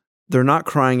out, they're not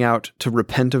crying out to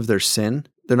repent of their sin.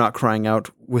 They're not crying out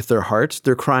with their hearts.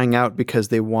 They're crying out because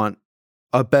they want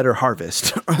a better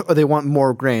harvest, or they want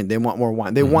more grain. They want more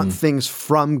wine. They want things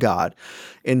from God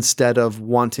instead of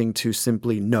wanting to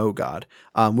simply know God,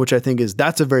 which I think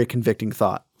that's a very convicting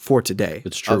thought for today.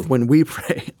 It's true. When we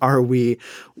pray, are we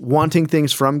wanting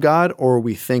things from God, or are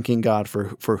we thanking God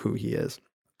for who he is?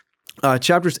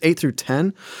 Chapters 8 through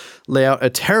 10 lay out a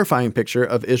terrifying picture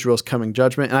of Israel's coming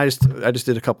judgment. And I just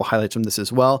did a couple highlights from this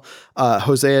as well.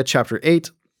 Hosea chapter 8,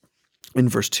 in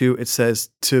verse 2, it says,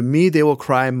 "To me they will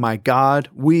cry, my God,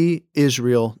 we,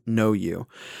 Israel, know you."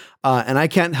 And I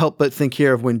can't help but think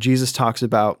here of when Jesus talks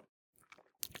about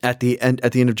at the end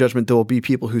of judgment, there will be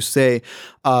people who say,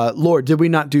 "Lord, did we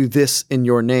not do this in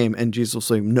your name?" And Jesus will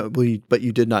say, "No, but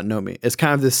you did not know me." It's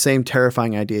kind of the same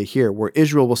terrifying idea here, where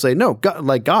Israel will say, "No,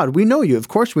 God, we know you. Of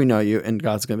course we know you." And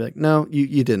God's going to be like, "No,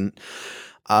 you didn't."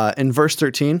 In verse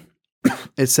 13,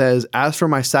 it says, "As for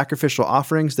my sacrificial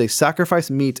offerings, they sacrifice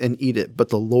meat and eat it, but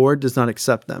the Lord does not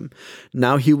accept them.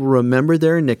 Now he will remember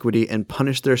their iniquity and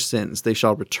punish their sins. They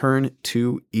shall return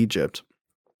to Egypt."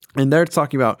 And there it's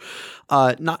talking about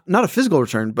not a physical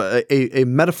return, but a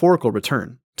metaphorical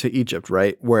return to Egypt,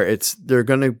 right? Where they're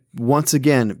going to once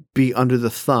again be under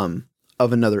the thumb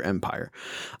of another empire.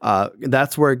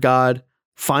 That's where God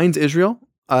finds Israel.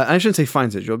 I shouldn't say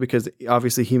finds Israel, because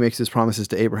obviously he makes his promises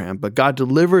to Abraham, but God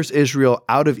delivers Israel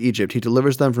out of Egypt. He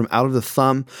delivers them from out of the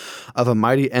thumb of a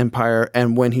mighty empire.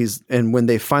 And when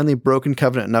they finally broken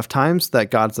covenant enough times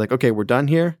that God's like, "Okay, we're done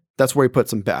here," that's where he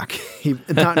puts them back.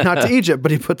 Not to Egypt,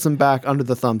 but he puts them back under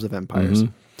the thumbs of empires.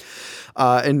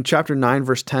 In chapter 9,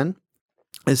 verse 10,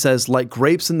 it says, "Like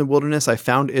grapes in the wilderness, I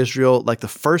found Israel. Like the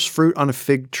first fruit on a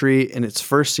fig tree in its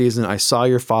first season, I saw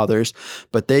your fathers.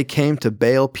 But they came to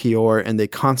Baal Peor, and they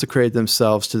consecrated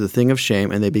themselves to the thing of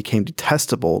shame, and they became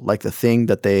detestable like the thing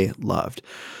that they loved."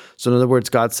 So in other words,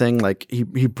 God's saying, like, he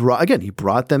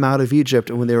brought them out of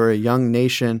Egypt when they were a young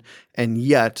nation, and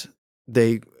yet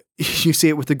you see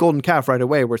it with the golden calf right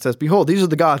away, where it says, "Behold, these are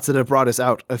the gods that have brought us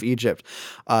out of Egypt."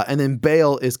 And then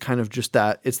Baal is kind of just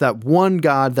that. It's that one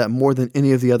god that more than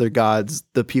any of the other gods,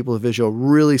 the people of Israel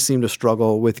really seem to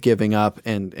struggle with giving up.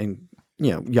 And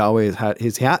Yahweh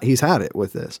he's had it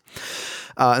with this.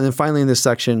 And then finally in this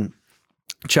section,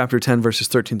 chapter 10, verses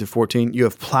 13 to 14, "You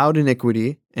have plowed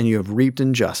iniquity and you have reaped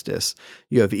injustice.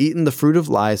 You have eaten the fruit of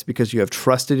lies because you have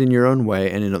trusted in your own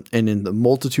way and in the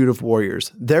multitude of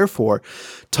warriors. Therefore,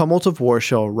 tumult of war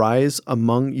shall rise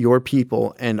among your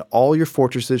people, and all your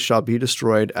fortresses shall be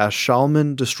destroyed. As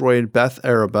Shalman destroyed Beth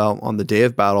Arabel on the day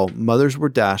of battle, mothers were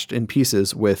dashed in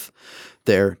pieces with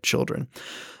their children."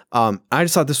 I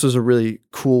just thought this was a really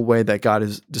cool way that God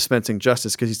is dispensing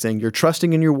justice, because he's saying, you're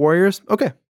trusting in your warriors.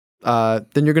 Okay.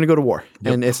 Then you're going to go to war,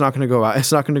 and it's not going to go out.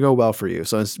 It's not going to go well for you.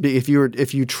 So if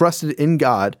you trusted in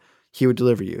God, he would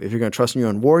deliver you. If you're going to trust in your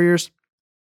own warriors,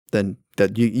 then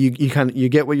that you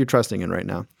get what you're trusting in right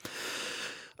now.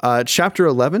 Chapter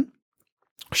 11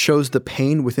 shows the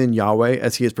pain within Yahweh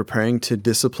as he is preparing to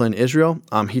discipline Israel.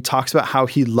 He talks about how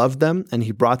he loved them and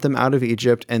he brought them out of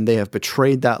Egypt and they have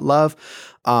betrayed that love.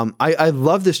 I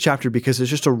love this chapter because it's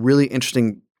just a really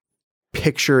interesting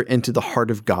picture into the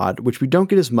heart of God, which we don't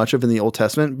get as much of in the Old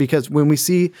Testament, because when we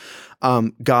see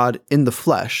God in the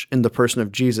flesh, in the person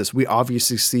of Jesus, we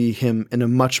obviously see him in a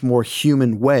much more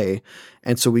human way.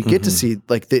 And so we get to see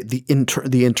like the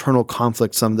internal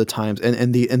conflict some of the times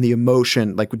and the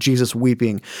emotion, like with Jesus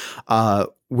weeping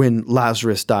when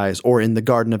Lazarus dies, or in the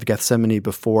Garden of Gethsemane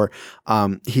before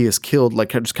he is killed, like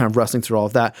just kind of wrestling through all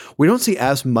of that. We don't see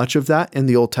as much of that in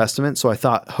the Old Testament. So I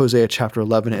thought Hosea chapter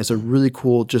 11 is a really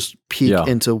cool just peek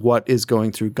into what is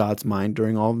going through God's mind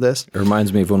during all of this. It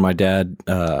reminds me of when my dad,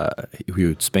 he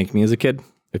would spank me as a kid,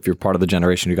 if you're part of the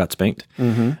generation who got spanked.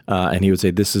 And he would say,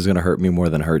 this is going to hurt me more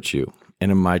than it hurts you.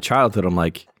 And in my childhood, I'm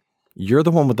like, you're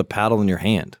the one with the paddle in your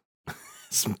hand.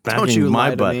 Don't you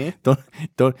my butt. Me.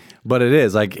 Don't. But it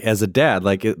is like, as a dad,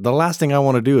 like the last thing I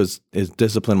want to do is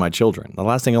discipline my children. The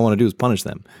last thing I want to do is punish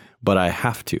them. But I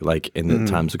have to, like in the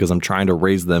times, because I'm trying to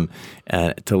raise them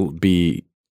to be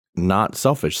not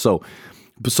selfish. So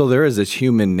there is this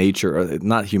human nature, or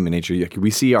not human nature.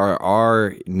 We see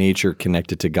our nature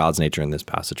connected to God's nature in this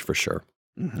passage for sure.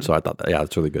 So I thought that,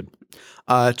 that's really good.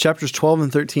 Chapters 12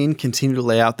 and 13 continue to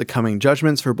lay out the coming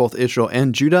judgments for both Israel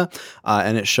and Judah,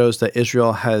 and it shows that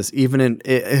Israel has even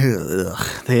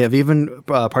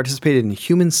participated in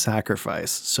human sacrifice,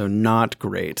 so not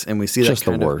great. And we see that just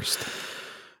the worst.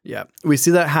 Yeah, we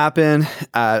see that happen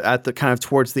at the kind of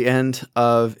towards the end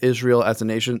of Israel as a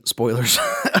nation. Spoilers.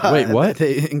 Wait, what?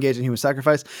 They engage in human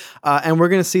sacrifice, and we're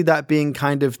going to see that being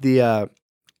kind of the.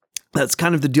 That's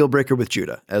kind of the deal breaker with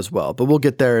Judah as well. But we'll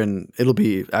get there, and it'll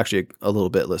be actually a little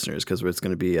bit, listeners, because it's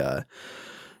going to be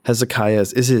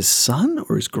Hezekiah's, is his son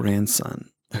or his grandson?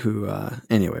 Who,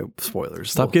 anyway,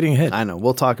 spoilers. Stop getting hit. I know.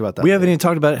 We'll talk about that. We haven't even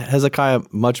talked about Hezekiah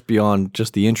much beyond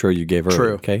just the intro you gave earlier.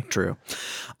 True. Okay. True.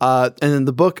 And then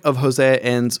the book of Hosea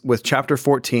ends with chapter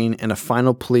 14 and a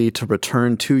final plea to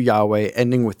return to Yahweh,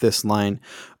 ending with this line,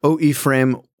 O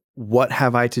Ephraim, what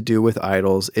have I to do with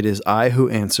idols? It is I who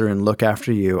answer and look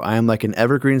after you. I am like an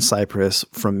evergreen cypress.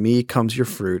 From me comes your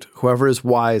fruit. Whoever is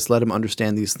wise, let him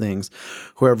understand these things.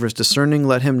 Whoever is discerning,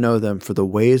 let him know them. For the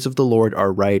ways of the Lord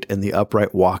are right, and the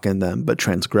upright walk in them, but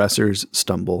transgressors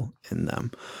stumble in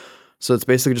them. So it's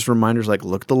basically just reminders like,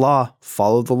 look at the law,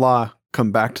 follow the law,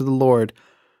 come back to the Lord.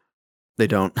 They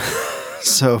don't.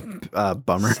 So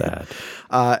bummer. Sad.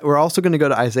 We're also going to go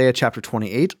to Isaiah chapter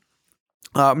 28.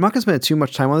 I'm not going to spend too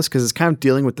much time on this because it's kind of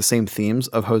dealing with the same themes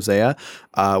of Hosea,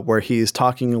 where he's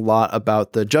talking a lot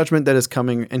about the judgment that is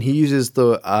coming, and he uses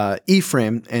the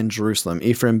Ephraim and Jerusalem,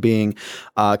 Ephraim being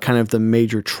kind of the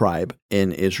major tribe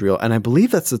in Israel. And I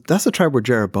believe that's the tribe where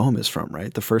Jeroboam is from,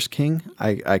 right? The first king?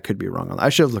 I could be wrong on that. I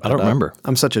should have looked it up. I don't remember.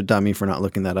 I'm such a dummy for not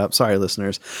looking that up. Sorry,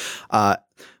 listeners. But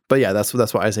yeah, that's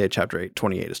what Isaiah chapter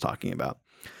 28 is talking about.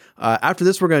 After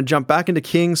this, we're going to jump back into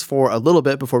Kings for a little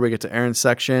bit before we get to Aaron's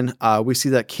section. We see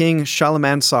that King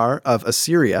Shalmaneser of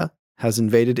Assyria has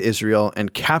invaded Israel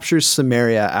and captures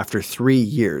Samaria after 3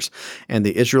 years, and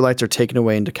the Israelites are taken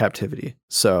away into captivity.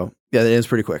 So, yeah, that is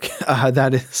pretty quick.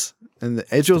 That is, and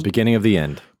Israel's the beginning of the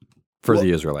end for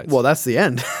the Israelites. Well, that's the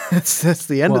end. that's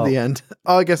the end of the end.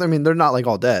 Oh, I guess, I mean, they're not like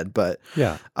all dead, but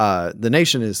yeah, the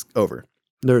nation is over.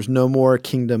 There's no more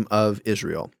kingdom of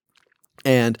Israel.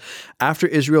 And after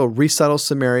Israel resettles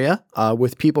Samaria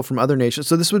with people from other nations,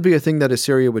 so this would be a thing that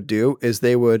Assyria would do, is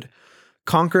they would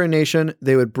conquer a nation,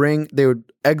 they would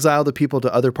exile the people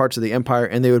to other parts of the empire,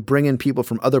 and they would bring in people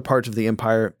from other parts of the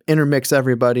empire, intermix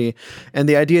everybody. And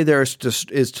the idea there is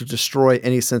to destroy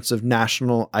any sense of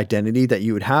national identity that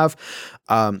you would have.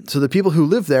 So the people who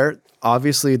live there,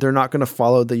 obviously, they're not going to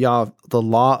follow the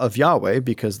law of Yahweh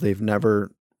because they've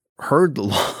never heard the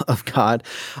law of God,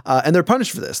 and they're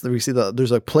punished for this. We see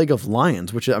there's a plague of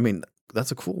lions, which, I mean,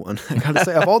 that's a cool one. I gotta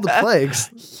say, of all the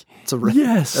plagues,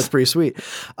 that's pretty sweet.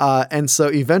 And so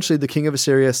eventually the king of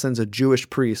Assyria sends a Jewish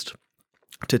priest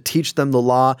to teach them the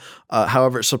law.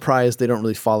 However, surprise, they don't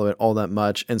really follow it all that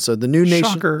much. And so the new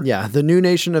nation, the new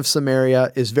nation of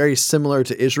Samaria is very similar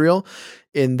to Israel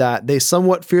in that they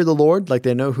somewhat fear the Lord, like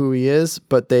they know who he is,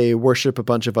 but they worship a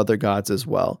bunch of other gods as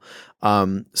well.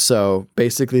 So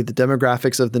basically the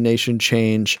demographics of the nation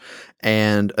change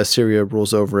and Assyria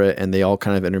rules over it, and they all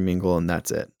kind of intermingle, and that's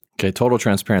it. Okay, total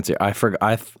transparency. I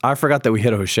forgot that we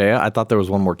hit Hosea. I thought there was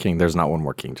one more king. There's not one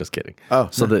more king. Just kidding. Oh,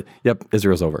 so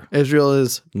Israel's over. Israel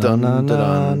is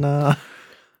done.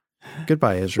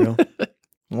 Goodbye, Israel.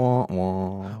 Wah,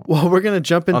 wah. Well, we're going to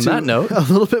jump into that note, a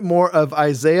little bit more of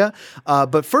Isaiah.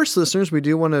 But first, listeners, we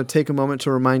do want to take a moment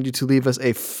to remind you to leave us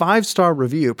a 5-star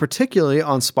review, particularly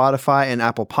on Spotify and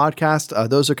Apple Podcast.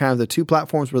 Those are kind of the two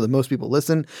platforms where the most people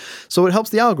listen. So it helps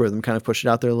the algorithm kind of push it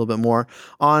out there a little bit more.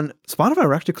 On Spotify,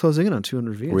 we're actually closing in on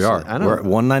 200 reviews. We are. We're at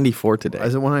 194 today.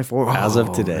 Is it 194? As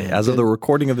of today, as of the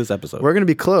recording of this episode. We're going to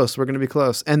be close. We're going to be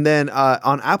close. And then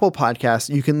on Apple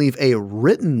Podcasts, you can leave a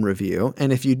written review.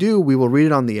 And if you do, we will read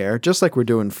it on the air, just like we're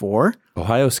doing for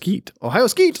Ohio Skeet. Ohio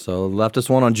Skeet. So left us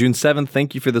one on June 7th.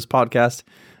 Thank you for this podcast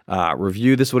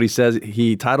review. This is what he says.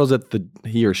 He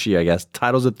or she, I guess,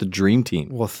 titles it the Dream Team.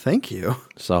 Well, thank you.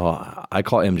 So I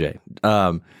call MJ.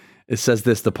 It says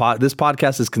this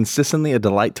podcast is consistently a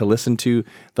delight to listen to.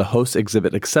 The hosts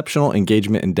exhibit exceptional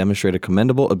engagement and demonstrate a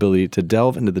commendable ability to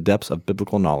delve into the depths of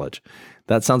biblical knowledge.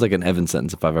 That sounds like an Evan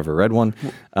sentence if I've ever read one.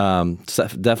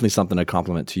 Definitely something to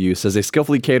compliment to you. It says they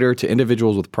skillfully cater to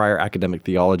individuals with prior academic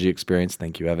theology experience.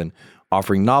 Thank you, Evan.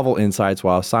 Offering novel insights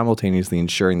while simultaneously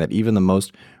ensuring that even the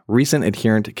most recent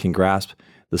adherent can grasp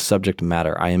the subject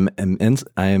matter. I am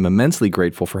immensely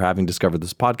grateful for having discovered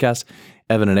this podcast.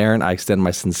 Evan and Aaron, I extend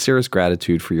my sincerest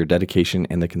gratitude for your dedication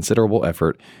and the considerable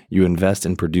effort you invest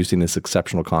in producing this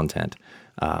exceptional content.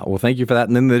 Well, thank you for that.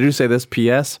 And then they do say this,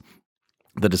 P.S.,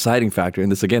 the deciding factor, and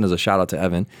this again is a shout out to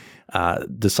Evan,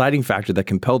 deciding factor that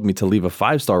compelled me to leave a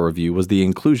 5-star review was the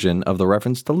inclusion of the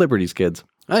reference to Liberty's Kids.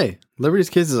 Hey, Liberty's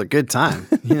Kids is a good time.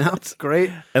 You know, it's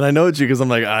great. And I know it's you because I'm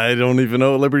like, I don't even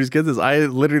know what Liberty's Kids is. I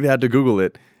literally had to Google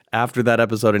it after that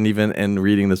episode, and even in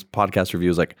reading this podcast review,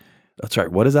 I was like, that's right.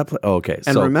 What is that? Oh, okay.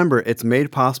 And remember, it's made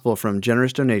possible from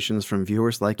generous donations from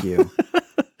viewers like you.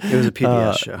 It was a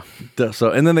PBS show. So,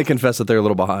 and then they confess that they're a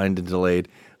little behind and delayed.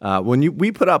 When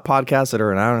we put out podcasts that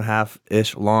are an hour and a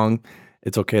half-ish long,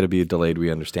 it's okay to be delayed.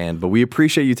 We understand. But we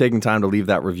appreciate you taking time to leave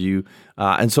that review.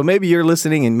 And so maybe you're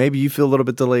listening and maybe you feel a little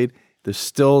bit delayed. There's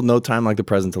still no time like the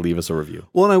present to leave us a review.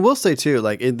 Well, and I will say too,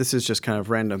 this is just kind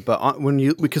of random, but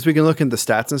because we can look into the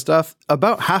stats and stuff,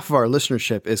 about half of our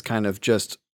listenership is kind of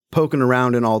just poking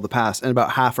around in all the past, and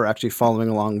about half are actually following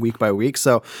along week by week.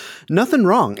 So nothing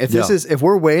wrong. If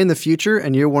we're way in the future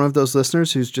and you're one of those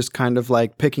listeners who's just kind of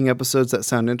like picking episodes that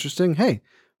sound interesting, hey,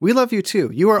 we love you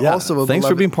too. You are also thanks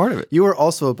for being part of it. You are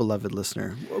also a beloved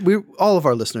listener. All of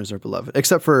our listeners are beloved,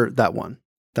 except for that one.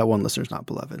 That one listener's not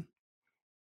beloved.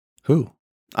 Who?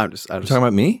 I'm just talking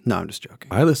about me? No, I'm just joking.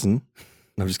 I listen.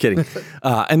 I'm just kidding.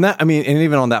 And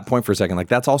even on that point for a second, like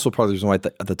that's also part of the reason why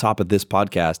at the top of this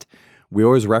podcast, we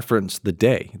always reference the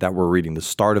day that we're reading, the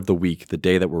start of the week, the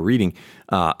day that we're reading.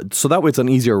 So that way it's an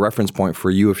easier reference point for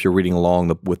you if you're reading along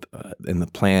in the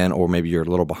plan, or maybe you're a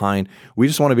little behind. We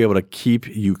just want to be able to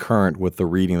keep you current with the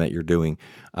reading that you're doing.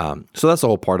 So that's the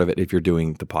whole part of it if you're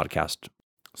doing the podcast.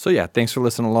 So yeah, thanks for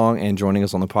listening along and joining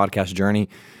us on the podcast journey.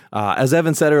 As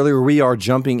Evan said earlier, we are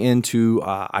jumping into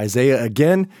Isaiah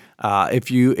again. If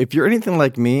you're anything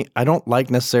like me, I don't like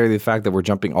necessarily the fact that we're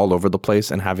jumping all over the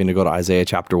place and having to go to Isaiah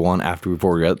chapter 1 after we've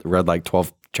already read like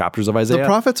 12 chapters of Isaiah. The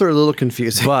prophets are a little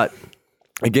confusing. But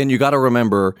again, you got to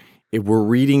remember, if we're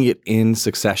reading it in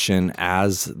succession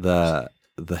as the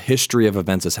history of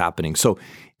events is happening. So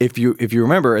if you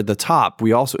remember at the top,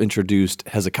 we also introduced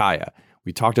Hezekiah.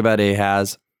 We talked about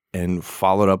Ahaz and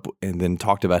followed up and then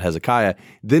talked about Hezekiah.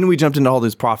 Then we jumped into all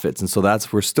these prophets. And so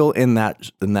we're still in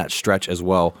that stretch as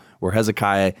well, where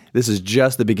Hezekiah, this is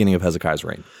just the beginning of Hezekiah's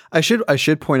reign. I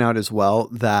should point out as well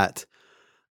that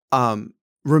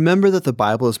remember that the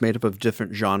Bible is made up of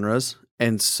different genres.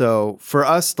 And so for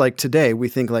us, like today, we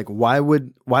think like, why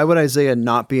would Isaiah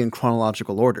not be in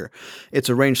chronological order? It's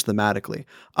arranged thematically.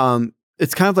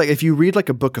 It's kind of like if you read like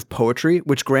a book of poetry,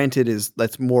 which granted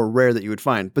that's more rare that you would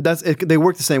find, but they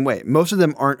work the same way. Most of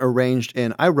them aren't arranged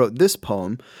in, I wrote this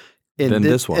poem in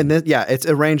this one. And then, it's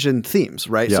arranged in themes,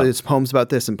 right? Yeah. So it's poems about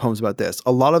this and poems about this.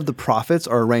 A lot of the prophets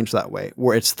are arranged that way,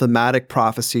 where it's thematic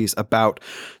prophecies about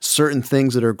certain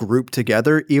things that are grouped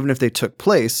together, even if they took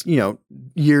place,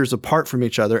 years apart from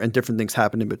each other and different things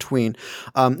happened in between.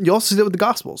 You also see that with the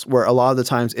Gospels, where a lot of the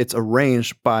times it's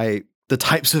arranged by the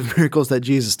types of miracles that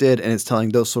Jesus did, and it's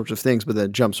telling those sorts of things, but then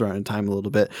it jumps around in time a little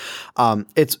bit.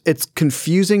 It's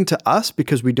confusing to us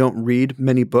because we don't read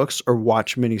many books or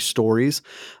watch many stories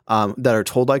that are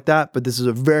told like that, but this is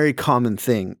a very common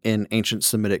thing in ancient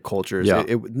Semitic cultures. Yeah.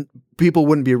 People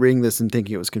wouldn't be reading this and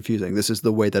thinking it was confusing. This is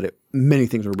the way that many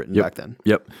things were written back then.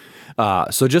 Yep.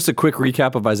 So just a quick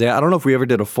recap of Isaiah. I don't know if we ever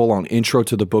did a full-on intro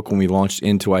to the book when we launched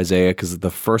into Isaiah, because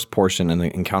the first portion and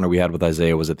the encounter we had with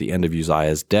Isaiah was at the end of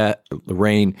Uzziah's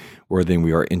reign, where then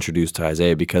we are introduced to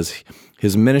Isaiah, because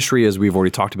His ministry, as we've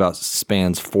already talked about,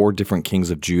 spans 4 different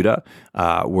kings of Judah,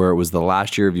 where it was the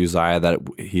last year of Uzziah that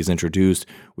he's introduced.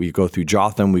 We go through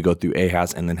Jotham, we go through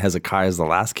Ahaz, and then Hezekiah is the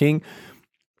last king.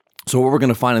 So what we're going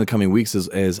to find in the coming weeks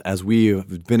is as we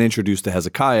have been introduced to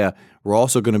Hezekiah, we're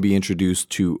also going to be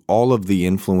introduced to all of the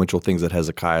influential things that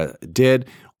Hezekiah did,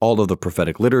 all of the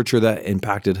prophetic literature that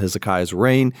impacted Hezekiah's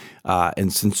reign.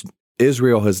 And since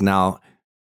Israel has now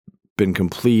been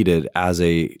completed as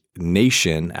a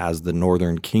nation, as the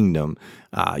northern kingdom,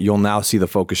 you'll now see the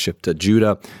focus shift to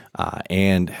Judah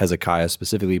and Hezekiah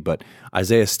specifically, but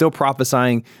Isaiah is still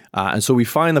prophesying. And so we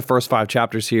find the first 5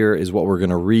 chapters here is what we're going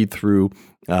to read through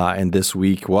and this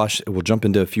week. We'll jump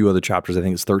into a few other chapters. I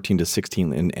think it's 13 to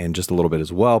 16 and just a little bit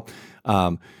as well.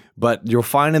 But you'll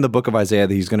find in the book of Isaiah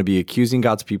that he's going to be accusing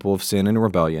God's people of sin and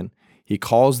rebellion. He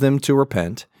calls them to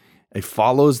repent. It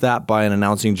follows that by an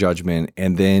announcing judgment,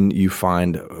 and then you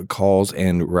find calls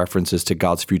and references to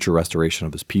God's future restoration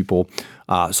of his people.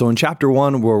 So in chapter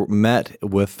 1, we're met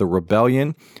with the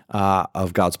rebellion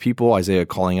of God's people, Isaiah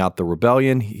calling out the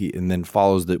rebellion, and then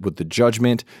follows with the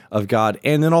judgment of God,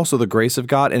 and then also the grace of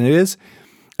God. And it is,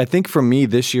 I think for me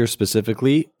this year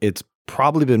specifically, it's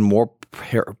probably been more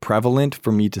prevalent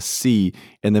for me to see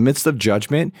in the midst of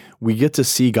judgment, we get to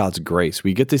see God's grace.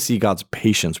 We get to see God's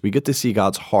patience. We get to see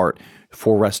God's heart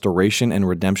for restoration and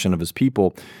redemption of his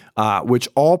people, which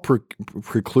all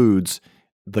precludes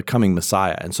the coming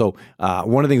Messiah. And so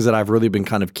one of the things that I've really been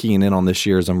kind of keying in on this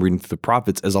year as I'm reading through the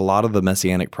prophets is a lot of the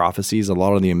messianic prophecies, a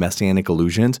lot of the messianic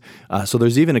allusions. So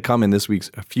there's even a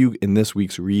few in this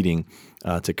week's reading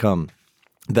to come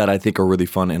that I think are really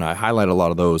fun, and I highlight a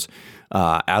lot of those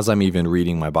as I'm even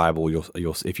reading my Bible.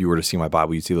 You'll if you were to see my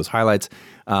Bible, you'd see those highlights.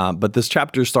 But this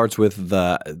chapter starts with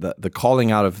the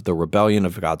calling out of the rebellion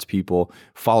of God's people,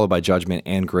 followed by judgment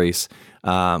and grace.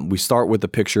 We start with the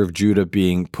picture of Judah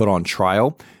being put on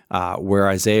trial, where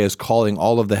Isaiah is calling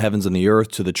all of the heavens and the earth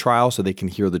to the trial so they can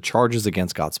hear the charges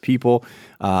against God's people.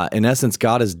 In essence,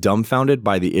 God is dumbfounded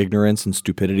by the ignorance and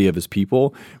stupidity of his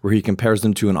people, where he compares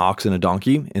them to an ox and a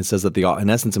donkey and says that in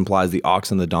essence implies the ox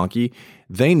and the donkey,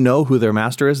 they know who their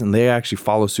master is and they actually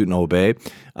follow suit and obey.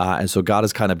 And so God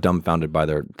is kind of dumbfounded by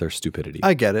their stupidity.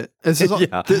 I get it. This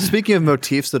is speaking of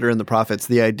motifs that are in the prophets,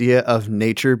 the idea of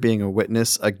nature being a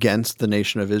witness against the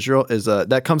nation of Israel is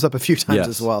that comes up a few times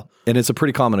as well. And it's a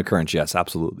pretty common occurrence. Yes,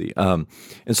 absolutely. And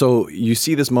so you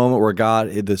see this moment where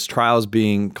this trial is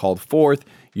being called forth.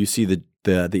 You see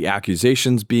the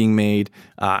accusations being made,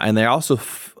 and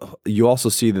you also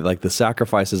see that like the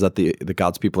sacrifices that the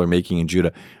God's people are making in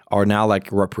Judah are now like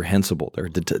reprehensible. They're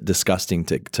disgusting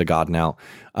to God now.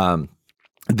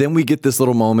 Then we get this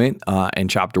little moment in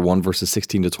chapter 1, verses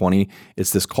 16 to 20.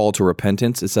 It's this call to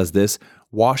repentance. It says this: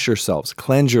 "Wash yourselves,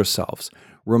 cleanse yourselves,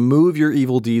 remove your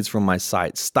evil deeds from my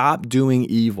sight. Stop doing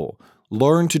evil.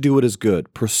 Learn to do what is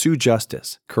good. Pursue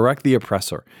justice. Correct the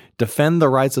oppressor. Defend the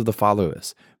rights of the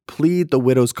fatherless. Plead the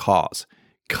widow's cause.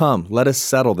 Come, let us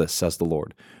settle this, says the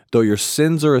Lord. Though your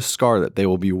sins are as scarlet, they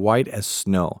will be white as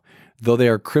snow. Though they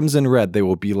are crimson red, they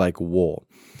will be like wool.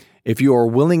 If you are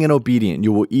willing and obedient,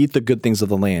 you will eat the good things of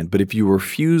the land. But if you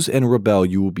refuse and rebel,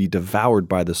 you will be devoured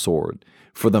by the sword.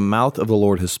 For the mouth of the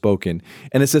Lord has spoken."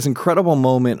 And it's this incredible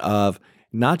moment of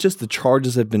not just the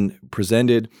charges have been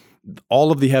presented,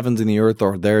 all of the heavens and the earth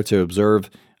are there to observe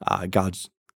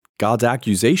God's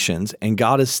accusations, and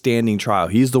God is standing trial.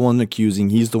 He's the one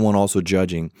accusing. He's the one also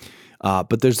judging.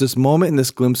 But there's this moment in this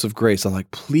glimpse of grace. I'm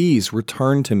like, please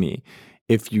return to me.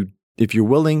 If you're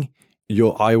willing,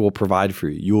 I will provide for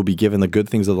you. You will be given the good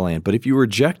things of the land. But if you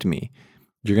reject me,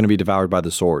 you're going to be devoured by the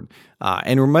sword.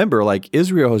 And remember, like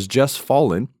Israel has just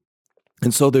fallen.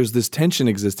 And so there's this tension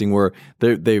existing where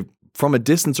they from a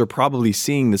distance are probably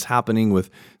seeing this happening with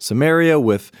Samaria,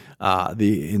 with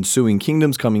the ensuing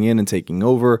kingdoms coming in and taking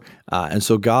over. And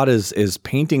so God is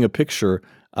painting a picture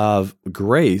of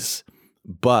grace,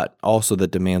 but also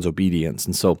that demands obedience.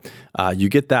 And so you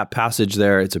get that passage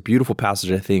there. It's a beautiful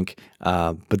passage, I think,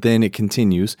 but then it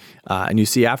continues. And you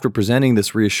see after presenting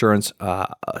this reassurance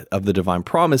of the divine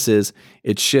promises,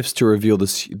 it shifts to reveal the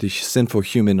sinful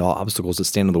human obstacles that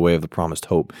stand in the way of the promised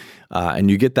hope.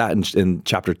 And you get that in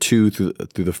chapter 2 through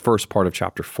the first part of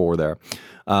chapter 4 there.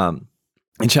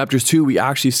 In chapters 2, we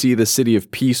actually see the city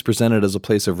of peace presented as a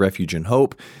place of refuge and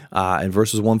hope. In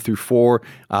verses 1 through 4,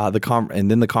 and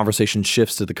then the conversation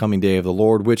shifts to the coming day of the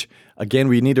Lord, which, Again,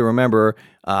 we need to remember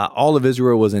all of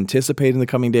Israel was anticipating the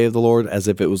coming day of the Lord as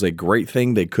if it was a great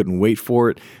thing. They couldn't wait for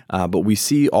it. But we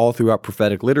see all throughout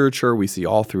prophetic literature, we see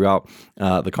all throughout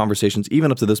the conversations,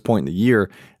 even up to this point in the year,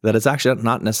 that it's actually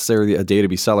not necessarily a day to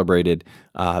be celebrated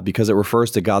because it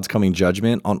refers to God's coming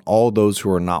judgment on all those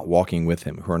who are not walking with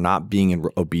him, who are not being in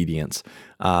obedience.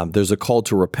 There's a call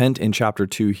to repent in chapter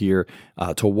 2 here,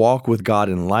 to walk with God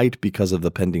in light because of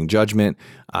the pending judgment.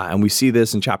 And we see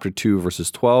this in chapter 2,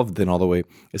 verses 12, then all the way.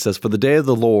 It says,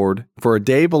 for a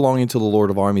day belonging to the Lord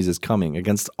of armies is coming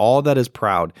against all that is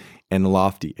proud and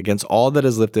lofty, against all that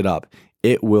is lifted up.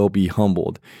 It will be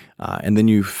humbled. And then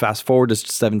you fast forward to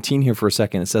 17 here for a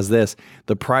second. It says this,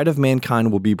 the pride of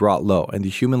mankind will be brought low, and the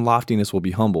human loftiness will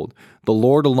be humbled. The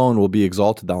Lord alone will be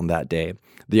exalted on that day.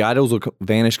 The idols will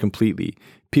vanish completely.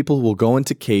 People will go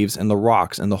into caves and the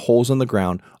rocks and the holes in the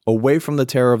ground, away from the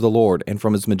terror of the Lord and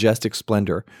from his majestic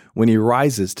splendor, when he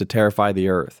rises to terrify the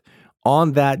earth.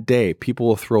 On that day, people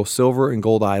will throw their silver and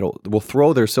gold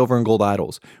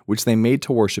idols, which they made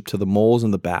to worship, to the moles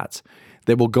and the bats.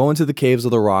 They will go into the caves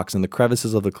of the rocks and the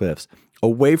crevices of the cliffs,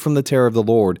 away from the terror of the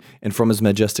Lord and from his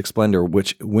majestic splendor,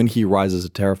 which when he rises to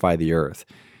terrify the earth.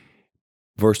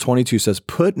 Verse 22 says,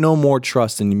 put no more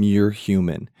trust in mere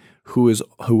human, who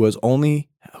only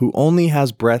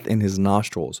has breath in his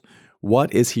nostrils.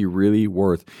 What is he really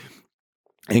worth?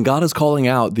 And God is calling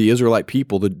out the Israelite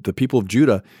people, the people of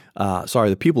Judah,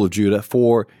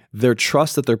 for their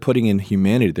trust that they're putting in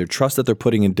humanity, their trust that they're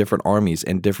putting in different armies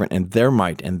and their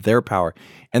might and their power.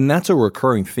 And that's a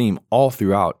recurring theme all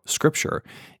throughout Scripture,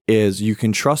 is you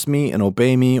can trust me and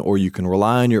obey me, or you can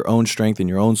rely on your own strength and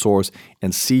your own source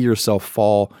and see yourself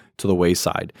fall to the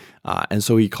wayside. And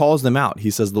so he calls them out. He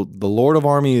says, the Lord of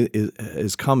armies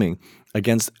is coming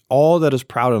against all that is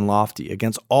proud and lofty,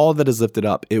 against all that is lifted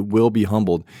up. It will be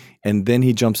humbled. And then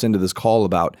he jumps into this call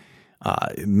about,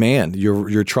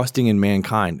 you're trusting in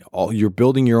mankind. You're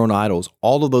building your own idols.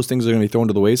 All of those things are going to be thrown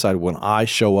to the wayside when I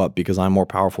show up because I'm more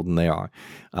powerful than they are.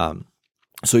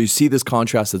 So you see this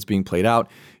contrast that's being played out.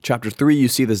 Chapter 3, you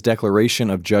see this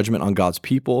declaration of judgment on God's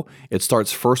people. It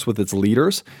starts first with its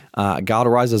leaders. God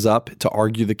rises up to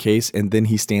argue the case, and then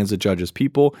he stands to judge his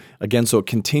people. Again, so it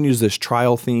continues this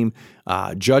trial theme.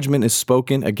 Judgment is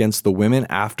spoken against the women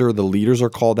after the leaders are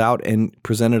called out and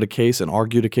presented a case and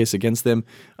argued a case against them.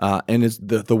 And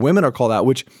the women are called out,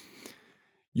 which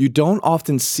you don't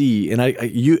often see, and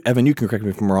Evan, you can correct me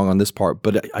if I'm wrong on this part,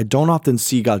 but I don't often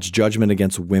see God's judgment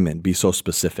against women be so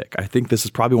specific. I think this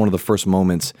is probably one of the first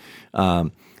moments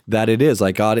that it is.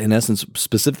 Like God, in essence,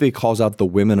 specifically calls out the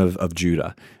women of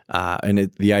Judah.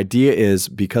 The idea is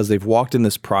because they've walked in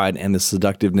this pride and this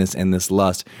seductiveness and this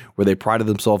lust where they prided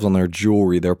themselves on their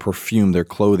jewelry, their perfume, their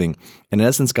clothing. And in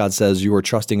essence, God says, you are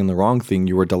trusting in the wrong thing.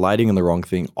 You are delighting in the wrong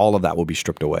thing. All of that will be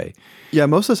stripped away. Yeah,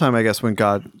 most of the time, I guess, when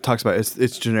God talks about it,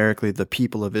 it's generically the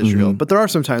people of Israel. Mm-hmm. But there are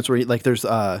some times where, like, there's,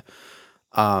 if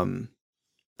I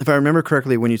remember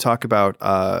correctly, when you talk about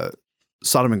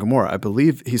Sodom and Gomorrah, I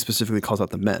believe he specifically calls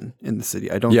out the men in the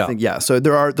city. I don't think, So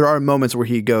there are moments where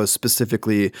he goes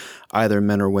specifically either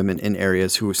men or women in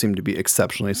areas who seem to be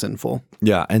exceptionally sinful.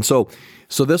 Yeah, and so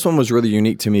this one was really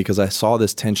unique to me because I saw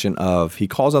this tension of he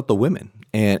calls out the women,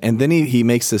 and then he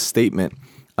makes this statement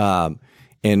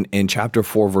in chapter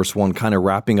 4, verse 1, kind of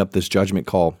wrapping up this judgment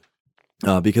call,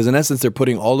 because in essence they're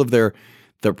putting all of their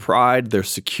pride, their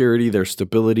security, their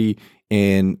stability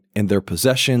in their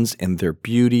possessions, in their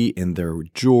beauty, in their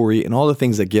jewelry, and all the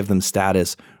things that give them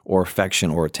status or affection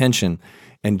or attention.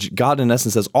 And God, in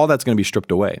essence, says all that's going to be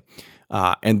stripped away.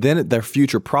 And then their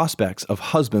future prospects of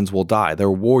husbands will die.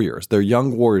 They're warriors. They're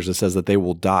young warriors. It says that they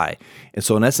will die. And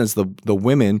so in essence, the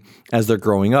women, as they're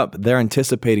growing up, they're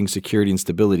anticipating security and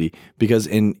stability because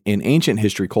in ancient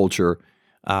history culture,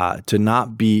 to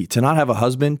not have a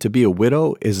husband, to be a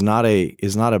widow is not a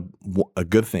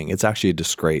good thing. It's actually a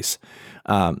disgrace.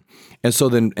 And so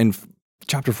then in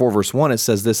chapter 4, verse 1, it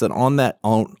says this, that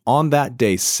on that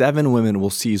day, 7 women will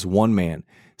seize one man,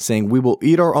 saying, we will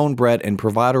eat our own bread and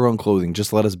provide our own clothing.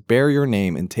 Just let us bear your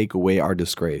name and take away our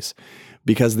disgrace.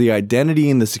 Because the identity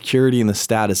and the security and the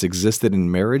status existed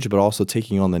in marriage, but also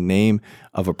taking on the name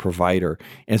of a provider.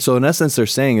 And so in essence, they're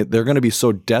saying that they're going to be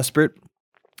so desperate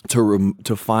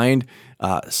to find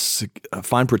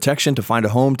protection, to find a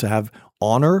home, to have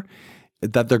honor,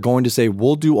 that they're going to say,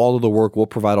 we'll do all of the work, we'll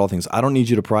provide all things. I don't need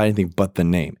you to provide anything but the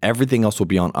name. Everything else will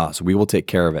be on us. We will take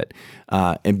care of it.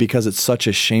 And because it's such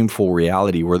a shameful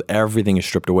reality where everything is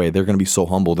stripped away, they're going to be so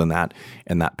humbled in that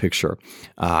picture.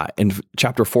 In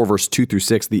chapter 4, verse 2 through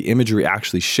 6, the imagery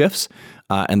actually shifts.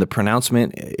 And the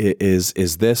pronouncement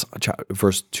is this,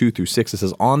 verse 2 through 6. It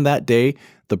says, on that day,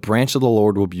 the branch of the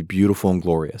Lord will be beautiful and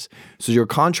glorious. So you're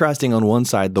contrasting on one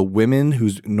side the women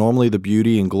who's normally the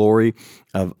beauty and glory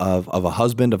of a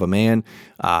husband, of a man,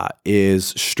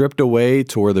 is stripped away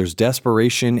to where there's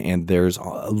desperation and there's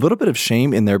a little bit of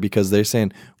shame in there because they're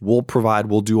saying, we'll provide,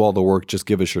 we'll do all the work, just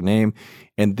give us your name.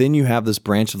 And then you have this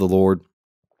branch of the Lord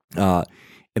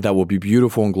that will be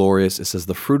beautiful and glorious. It says,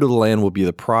 the fruit of the land will be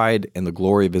the pride and the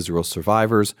glory of Israel's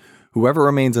survivors. Whoever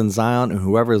remains in Zion and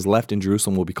whoever is left in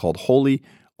Jerusalem will be called holy,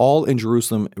 all in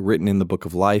Jerusalem written in the book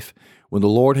of life. When the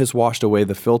Lord has washed away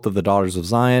the filth of the daughters of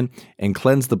Zion and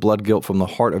cleansed the blood guilt from the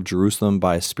heart of Jerusalem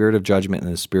by a spirit of judgment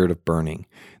and a spirit of burning,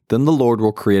 then the Lord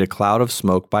will create a cloud of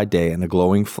smoke by day and a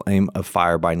glowing flame of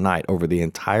fire by night over the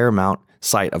entire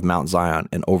site of Mount Zion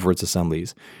and over its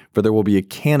assemblies, for there will be a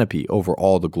canopy over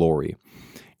all the glory.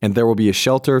 And there will be a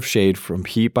shelter of shade from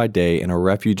heat by day and a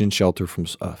refuge and shelter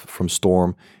from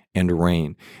storm and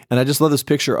rain. And I just love this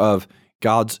picture of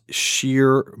God's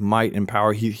sheer might and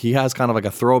power. He has kind of like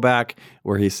a throwback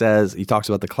where he talks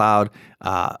about the cloud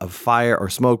of fire or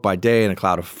smoke by day and a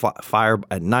cloud of fire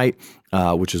at night,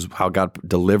 which is how God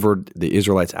delivered the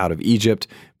Israelites out of Egypt,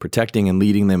 protecting and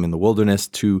leading them in the wilderness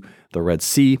to the Red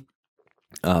Sea.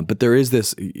 But there is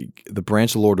the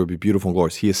branch of the Lord will be beautiful and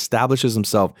glorious. He establishes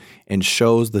himself and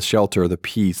shows the shelter, the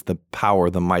peace, the power,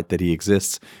 the might that he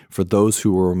exists for those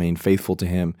who will remain faithful to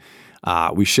him.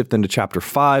 We shift into chapter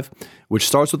 5, which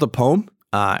starts with a poem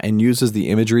and uses the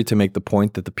imagery to make the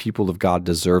point that the people of God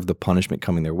deserve the punishment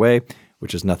coming their way,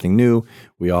 which is nothing new.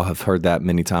 We all have heard that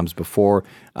many times before.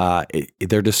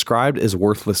 They're described as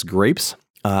worthless grapes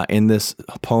in this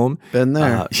poem. Been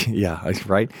there. Yeah,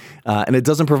 right. And it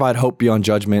doesn't provide hope beyond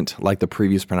judgment like the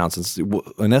previous pronouncements.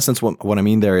 In essence, what I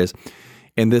mean there is,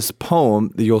 in this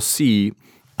poem, you'll see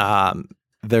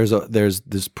there's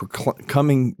this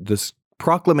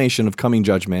proclamation of coming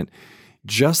judgment,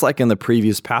 just like in the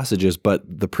previous passages, but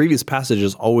the previous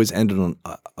passages always ended on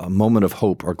a moment of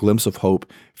hope or glimpse of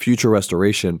hope, future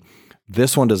restoration.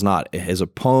 This one does not. It is a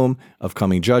poem of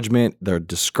coming judgment. They're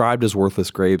described as worthless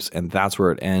grapes, and that's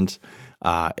where it ends.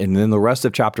 And then the rest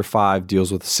of chapter 5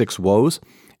 deals with 6 woes,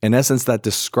 in essence, that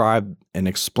describe and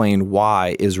explain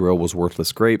why Israel was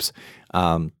worthless grapes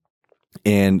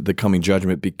and the coming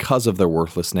judgment because of their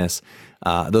worthlessness.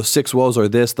 Those 6 woes are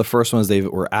this. The first one is they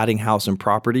were adding house and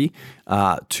property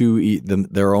to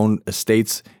their own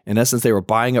estates. In essence, they were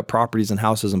buying up properties and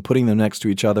houses and putting them next to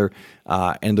each other.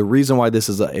 And the reason why this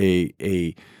is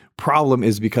a problem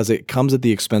is because it comes at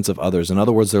the expense of others. In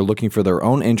other words, they're looking for their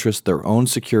own interest, their own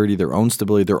security, their own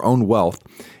stability, their own wealth,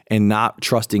 and not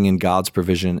trusting in God's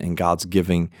provision and God's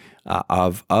giving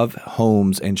of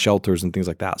homes and shelters and things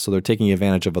like that. So they're taking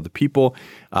advantage of other people.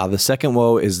 The second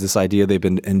woe is this idea they've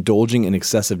been indulging in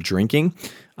excessive drinking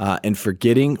and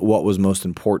forgetting what was most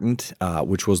important,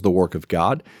 which was the work of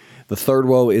God. The third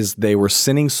woe is they were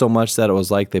sinning so much that it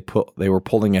was like they were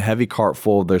pulling a heavy cart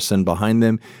full of their sin behind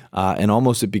them, and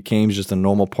almost it became just a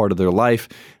normal part of their life.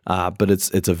 But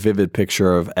it's a vivid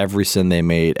picture of every sin they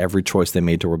made, every choice they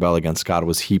made to rebel against God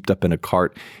was heaped up in a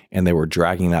cart, and they were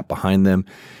dragging that behind them.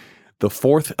 The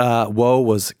fourth woe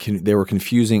was they were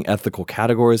confusing ethical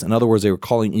categories. In other words, they were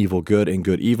calling evil good and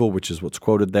good evil, which is what's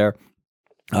quoted there.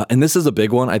 And this is a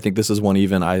big one. I think this is one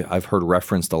even I've heard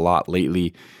referenced a lot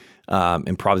lately.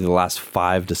 In probably the last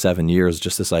 5 to 7 years,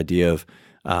 just this idea of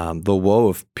the woe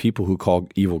of people who call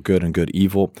evil good and good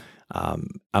evil.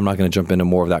 I'm not going to jump into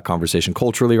more of that conversation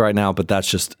culturally right now, but that's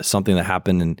just something that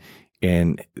happened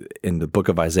in the book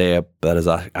of Isaiah that is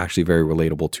actually very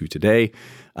relatable to today.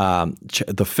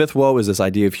 The fifth woe is this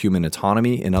idea of human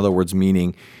autonomy. In other words,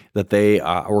 meaning that they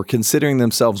were considering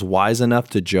themselves wise enough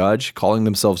to judge, calling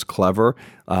themselves clever,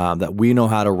 that we know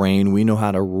how to reign, we know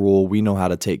how to rule, we know how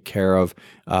to take care of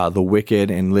the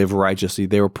wicked and live righteously.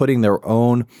 They were putting their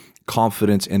own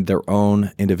confidence in their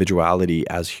own individuality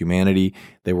as humanity.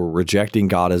 They were rejecting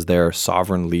God as their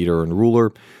sovereign leader and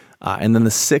ruler. And then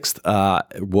the sixth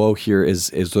woe here is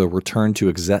the return to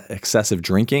excessive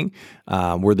drinking,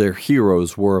 where their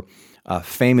heroes were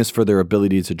famous for their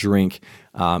ability to drink.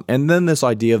 And then this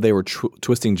idea of they were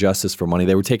twisting justice for money.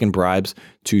 They were taking bribes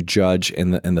to judge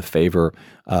in the favor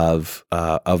of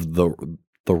the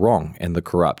wrong and the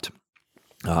corrupt.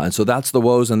 And so that's the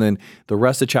woes. And then the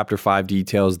rest of chapter 5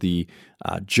 details the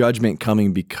judgment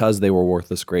coming because they were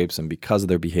worthless grapes and because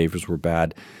their behaviors were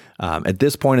bad. At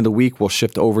this point in the week, we'll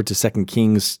shift over to 2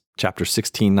 Kings chapter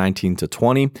 16, 19 to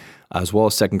 20, as well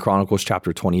as 2 Chronicles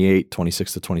chapter 28,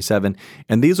 26 to 27.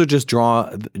 And these are just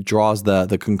draws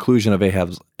the conclusion of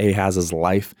Ahaz's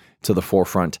life to the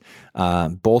forefront.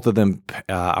 Both of them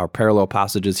are parallel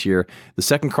passages here.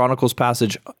 The 2 Chronicles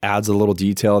passage adds a little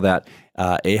detail that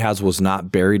Ahaz was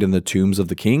not buried in the tombs of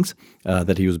the kings,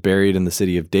 that he was buried in the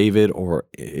city of David, or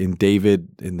in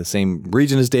the same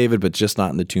region as David, but just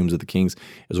not in the tombs of the kings,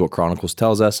 is what Chronicles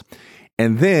tells us.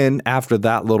 And then after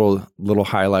that little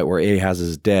highlight where Ahaz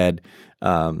is dead,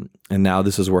 and now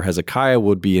this is where Hezekiah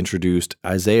would be introduced,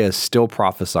 Isaiah is still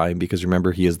prophesying, because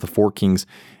remember, he is the four kings'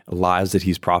 lives that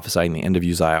he's prophesying, the end of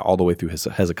Uzziah all the way through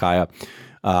Hezekiah.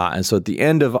 And so at the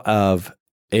end of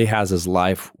Ahaz's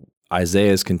life,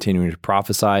 Isaiah is continuing to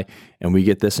prophesy, and we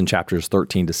get this in chapters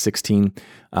 13 to 16.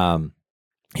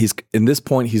 In this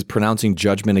point, he's pronouncing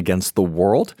judgment against the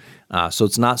world. So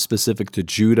it's not specific to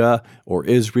Judah or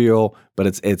Israel, but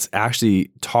it's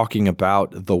actually talking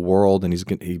about the world, and he's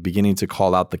beginning to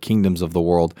call out the kingdoms of the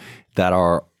world that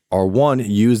are one,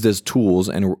 used as tools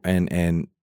and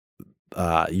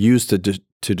used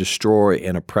to destroy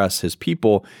and oppress his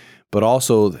people, but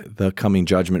also the coming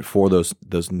judgment for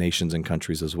those nations and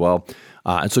countries as well.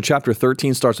 And so chapter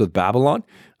 13 starts with Babylon,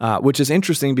 which is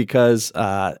interesting because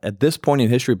at this point in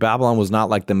history, Babylon was not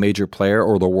like the major player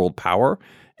or the world power.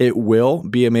 It will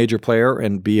be a major player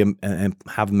and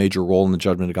have a major role in the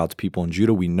judgment of God's people in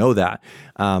Judah. We know that.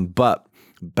 But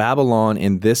Babylon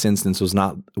in this instance was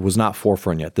not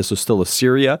forefront yet. This was still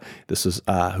Assyria. This is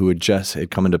who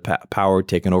had come into power,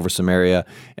 taken over Syria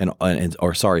and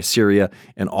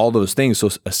all those things. So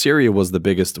Assyria was the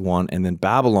biggest one, and then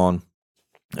Babylon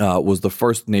was the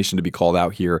first nation to be called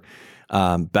out here.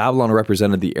 Babylon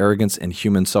represented the arrogance and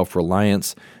human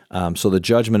self-reliance. So the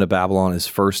judgment of Babylon is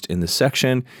first in this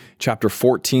section. Chapter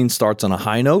 14 starts on a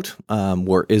high note,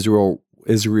 where Israel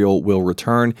will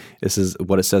return. This is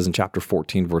what it says in chapter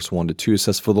 14, verse 1 to 2. It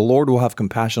says, "For the Lord will have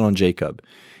compassion on Jacob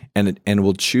and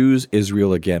will choose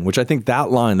Israel again," which I think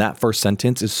that line, that first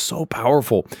sentence, is so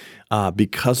powerful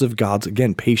because of God's,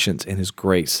 again, patience and his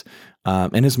grace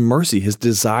and his mercy, his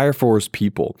desire for his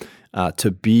people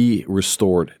to be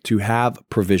restored, to have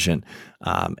provision.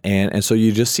 And so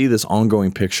you just see this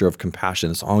ongoing picture of compassion,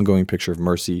 this ongoing picture of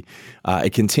mercy.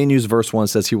 It continues, verse 1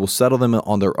 says, "He will settle them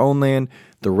on their own land.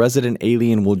 The resident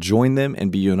alien will join them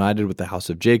and be united with the house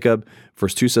of Jacob."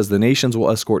 Verse 2 says, "The nations will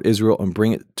escort Israel and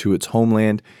bring it to its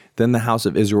homeland. Then the house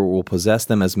of Israel will possess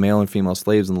them as male and female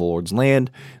slaves in the Lord's land.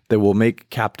 They will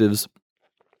make captives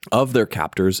of their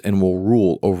captors and will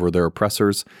rule over their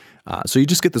oppressors." So you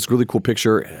just get this really cool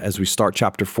picture as we start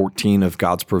chapter 14 of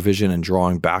God's provision and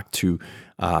drawing back to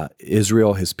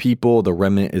Israel, his people. The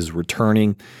remnant is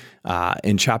returning.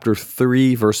 In chapter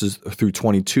 3, verses through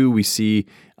 22, we see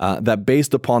that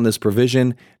based upon this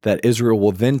provision, that Israel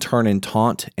will then turn and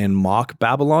taunt and mock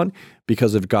Babylon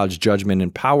because of God's judgment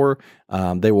and power.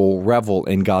 They will revel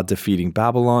in God defeating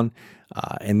Babylon.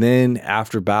 And then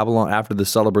after the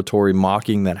celebratory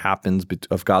mocking that happens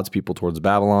of God's people towards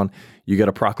Babylon, you get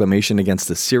a proclamation against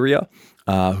Assyria,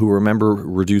 who, remember,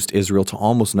 reduced Israel to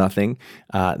almost nothing,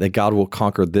 that God will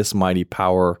conquer this mighty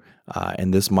power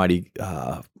and this mighty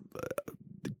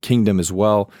kingdom as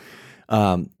well.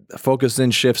 Focus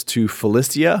then shifts to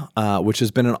Philistia, which has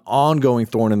been an ongoing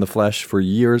thorn in the flesh for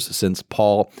years since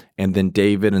Paul and then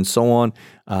David and so on.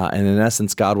 And in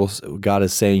essence, God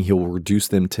is saying he will reduce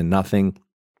them to nothing.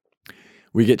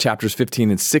 We get chapters 15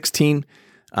 and 16,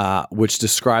 which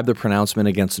describe the pronouncement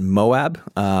against Moab.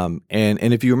 And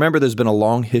if you remember, there's been a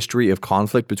long history of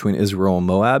conflict between Israel and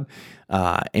Moab.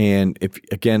 And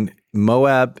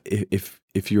Moab,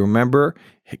 if you remember,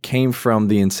 it came from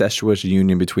the incestuous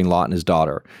union between Lot and his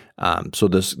daughter. So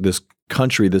this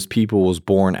country, this people, was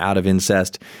born out of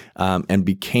incest and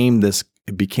became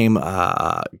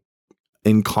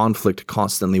in conflict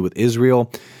constantly with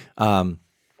Israel. And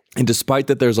despite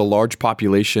that, there's a large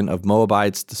population of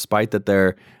Moabites. Despite that,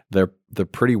 they're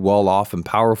pretty well off and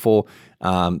powerful.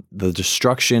 The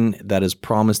destruction that is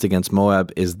promised against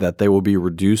Moab is that they will be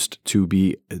reduced to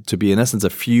be in essence a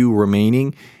few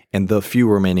remaining. And the few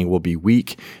remaining will be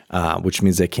weak, which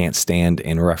means they can't stand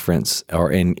in reference or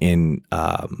in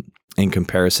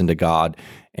comparison to God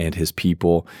and his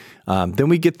people. Then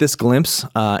we get this glimpse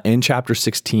in chapter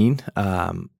 16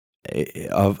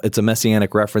 it's a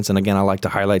messianic reference. And again, I like to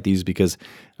highlight these because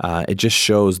it just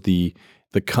shows the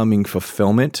coming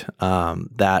fulfillment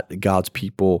that God's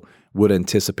people would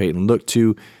anticipate and look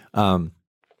to.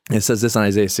 It says this in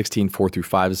Isaiah 16,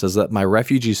 4-5. It says, "Let my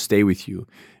refugees stay with you.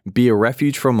 Be a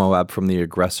refuge from Moab, from the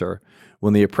aggressor.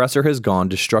 When the oppressor has gone,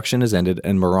 destruction is ended,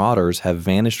 and marauders have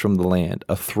vanished from the land,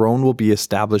 a throne will be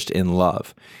established in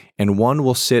love, and one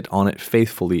will sit on it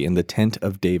faithfully in the tent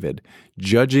of David,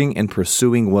 judging and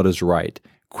pursuing what is right,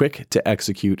 quick to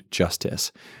execute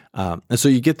justice. And so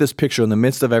you get this picture in the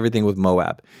midst of everything with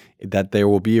Moab, that there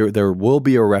will be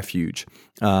a refuge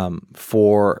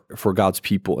for God's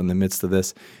people in the midst of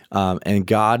this, and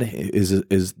God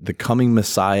is the coming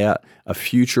Messiah, a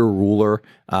future ruler,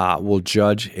 will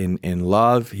judge in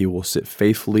love. He will sit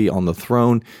faithfully on the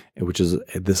throne, which is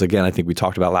this again. I think we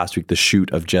talked about last week, the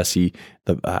shoot of Jesse,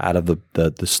 out of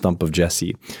the stump of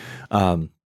Jesse.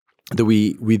 That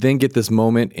we then get this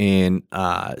moment in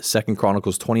 2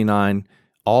 Chronicles 29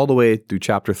 all the way through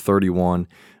chapter 31.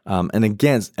 And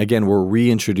again, we're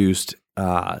reintroduced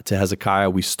to Hezekiah.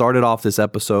 We started off this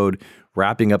episode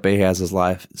wrapping up Ahaz's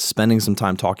life, spending some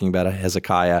time talking about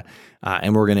Hezekiah,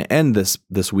 and we're going to end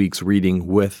this week's reading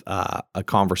with a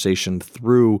conversation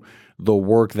through the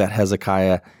work that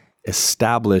Hezekiah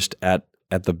established at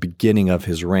the beginning of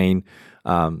his reign.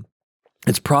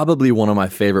 It's probably one of my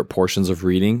favorite portions of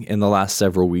reading in the last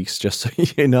several weeks, just so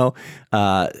you know.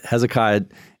 Hezekiah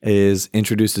is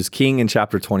introduced as king in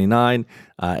chapter 29.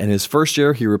 In his first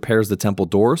year, he repairs the temple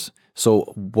doors. So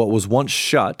what was once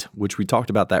shut, which we talked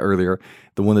about that earlier,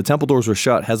 when the temple doors were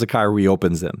shut, Hezekiah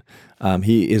reopens them.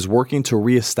 He is working to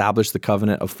reestablish the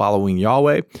covenant of following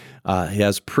Yahweh. He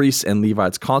has priests and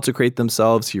Levites consecrate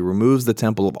themselves. He removes the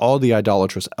temple of all the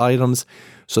idolatrous items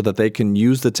so that they can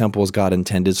use the temple as God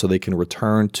intended, so they can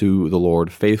return to the Lord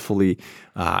faithfully.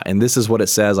 And this is what it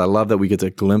says. I love that we get a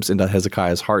glimpse into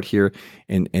Hezekiah's heart here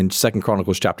in 2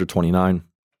 Chronicles chapter 29,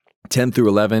 10 through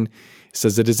 11. It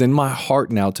says, "It is in my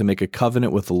heart now to make a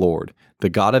covenant with the Lord, the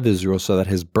God of Israel, so that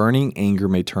his burning anger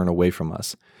may turn away from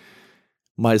us.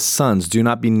 My sons, do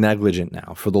not be negligent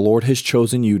now, for the Lord has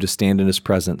chosen you to stand in his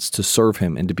presence, to serve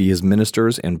him, and to be his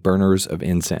ministers and burners of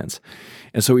incense."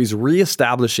 And so he's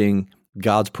reestablishing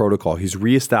God's protocol. He's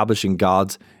reestablishing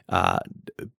God's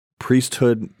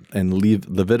priesthood and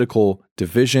Levitical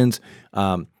divisions.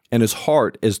 And his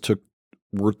heart is to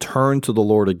return to the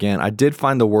Lord again. I did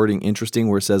find the wording interesting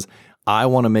where it says, I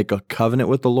want to make a covenant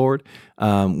with the Lord,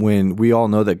 when we all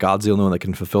know that God's the only one that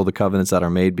can fulfill the covenants that are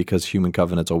made, because human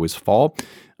covenants always fall.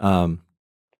 I'm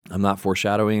not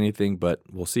foreshadowing anything, but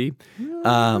we'll see.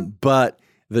 But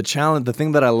the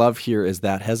thing that I love here is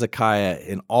that Hezekiah,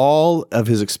 in all of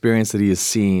his experience that he has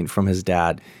seen from his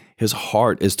dad, his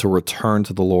heart is to return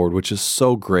to the Lord, which is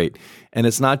so great. And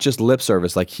it's not just lip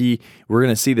service. We're going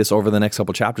to see this over the next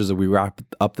couple chapters that we wrap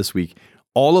up this week.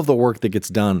 All of the work that gets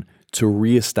done to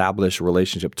reestablish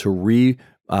relationship, to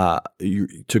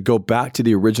go back to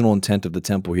the original intent of the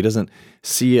temple. He doesn't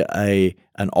see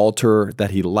an altar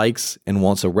that he likes and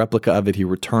wants a replica of it. He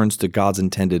returns to God's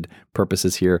intended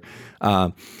purposes here.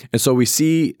 And so we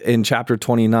see in chapter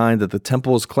 29 that the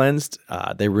temple is cleansed.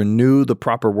 They renew the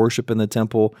proper worship in the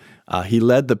temple. He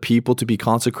led the people to be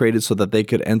consecrated so that they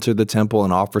could enter the temple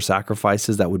and offer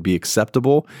sacrifices that would be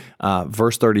acceptable.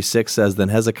 Verse 36 says, "Then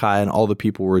Hezekiah and all the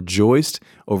people rejoiced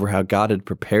over how God had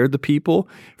prepared the people,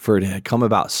 for it had come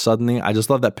about suddenly." I just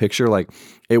love that picture.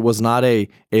 It was not a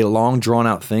long drawn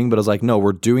out thing, but it was like, no,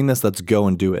 we're doing this. Let's go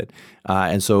and do it.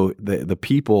 And so the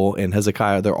people in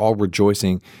Hezekiah, they're all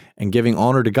rejoicing and giving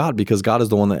honor to God, because God is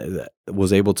the one that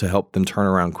was able to help them turn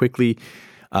around quickly.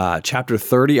 Chapter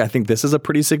 30, I think this is a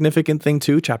pretty significant thing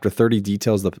too. Chapter 30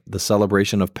 details the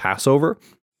celebration of Passover.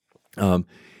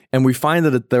 And we find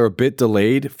that they're a bit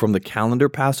delayed from the calendar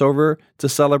Passover to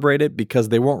celebrate it because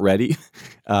they weren't ready.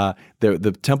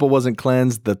 The temple wasn't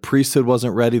cleansed. The priesthood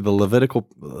wasn't ready. The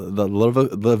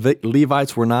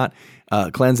Levites were not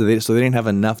cleansed, so they didn't have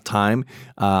enough time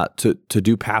to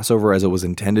do Passover as it was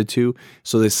intended to.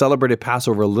 So they celebrated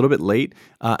Passover a little bit late.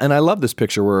 And I love this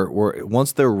picture where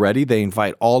once they're ready, they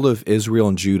invite all of Israel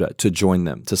and Judah to join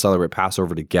them to celebrate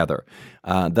Passover together.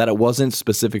 That it wasn't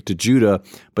specific to Judah,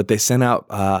 but they sent out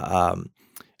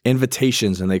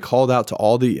invitations, and they called out to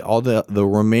all the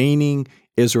remaining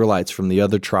Israelites from the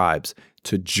other tribes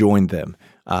to join them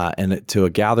and to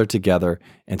gather together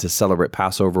and to celebrate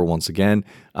Passover once again.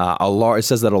 It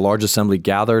says that a large assembly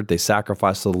gathered, they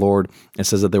sacrificed to the Lord. It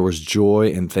says that there was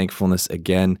joy and thankfulness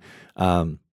again.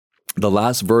 The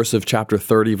last verse of chapter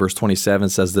 30, verse 27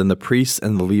 says, "Then the priests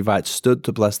and the Levites stood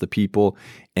to bless the people,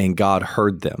 and God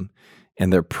heard them,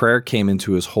 and their prayer came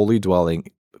into his holy dwelling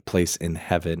place in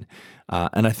heaven."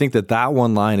 And I think that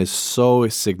one line is so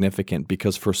significant,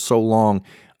 because for so long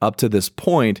up to this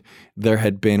point, there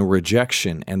had been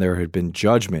rejection, and there had been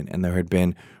judgment, and there had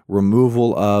been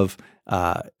removal of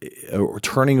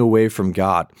turning away from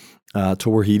God, to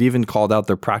where he'd even called out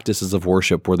their practices of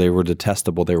worship where they were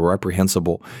detestable, they were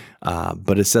reprehensible.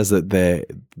 But it says that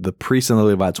the priests and the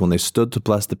Levites, when they stood to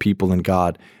bless the people and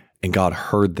God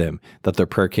heard them, that their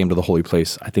prayer came to the holy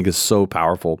place, I think is so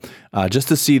powerful. Just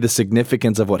to see the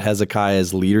significance of what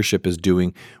Hezekiah's leadership is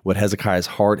doing, what Hezekiah's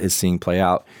heart is seeing play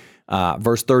out.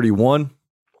 Verse 31,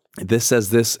 this says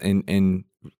this in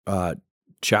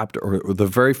chapter, or the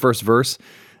very first verse,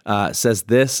 says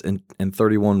this in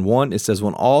 31:1. It says,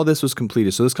 when all this was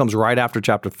completed, so this comes right after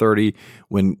chapter 30,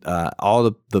 when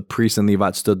all the priests and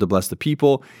Levites stood to bless the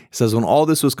people. It says, when all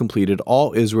this was completed,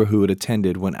 all Israel who had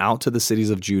attended went out to the cities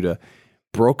of Judah,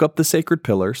 broke up the sacred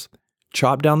pillars,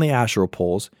 chopped down the Asherah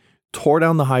poles, tore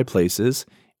down the high places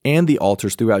and the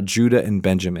altars throughout Judah and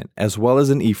Benjamin, as well as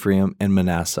in Ephraim and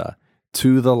Manasseh,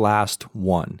 to the last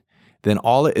one. Then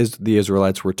all the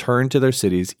Israelites returned to their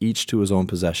cities, each to his own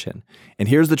possession. And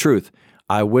here's the truth.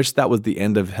 I wish that was the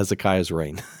end of Hezekiah's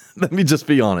reign. Let me just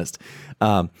be honest.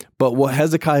 But what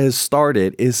Hezekiah has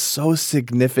started is so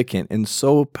significant and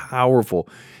so powerful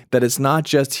that it's not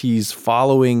just he's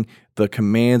following the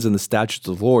commands and the statutes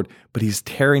of the Lord, but he's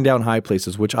tearing down high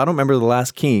places, which I don't remember the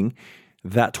last king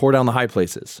that tore down the high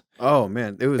places. Oh,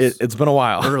 man. It's been a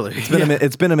while. Early.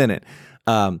 It's been a minute.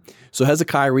 So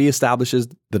Hezekiah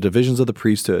reestablishes the divisions of the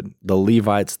priesthood, the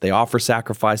Levites. They offer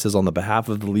sacrifices on the behalf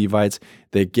of the Levites.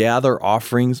 They gather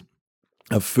offerings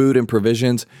of food and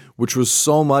provisions, which was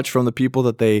so much from the people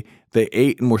that they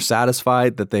ate and were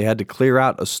satisfied that they had to clear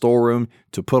out a storeroom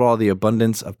to put all the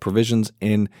abundance of provisions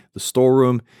in the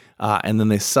storeroom. And then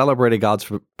they celebrated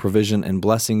God's provision and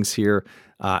blessings here.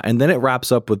 And then it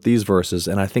wraps up with these verses,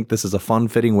 and I think this is a fun,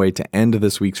 fitting way to end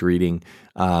this week's reading.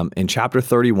 In chapter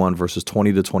 31, verses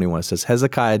 20 to 21, it says,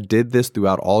 Hezekiah did this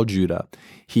throughout all Judah.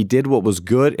 He did what was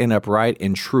good and upright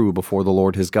and true before the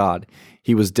Lord his God.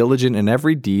 He was diligent in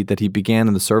every deed that he began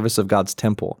in the service of God's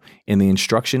temple, in the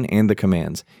instruction and the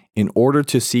commands, in order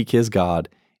to seek his God,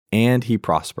 and he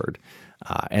prospered.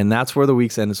 And that's where the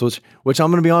week's end is, which I'm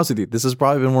going to be honest with you, this has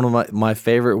probably been one of my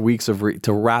favorite weeks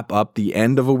to wrap up the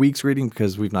end of a week's reading,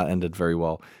 because we've not ended very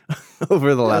well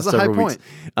over the last several weeks.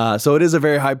 So it is a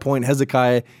very high point.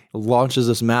 Hezekiah launches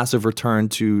this massive return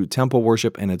to temple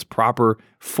worship in its proper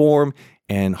form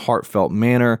and heartfelt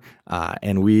manner,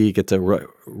 and we get to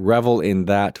revel in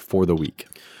that for the week.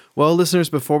 Well,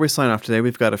 listeners, before we sign off today,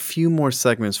 we've got a few more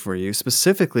segments for you.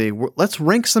 Specifically, let's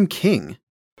rank some king.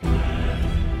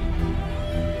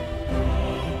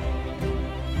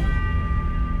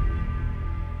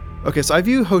 Okay, so I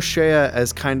view Hosea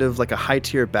as kind of like a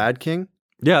high-tier bad king.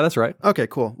 Yeah, that's right. Okay,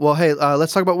 cool. Well, hey,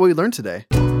 let's talk about what we learned today.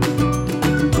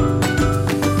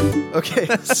 Okay,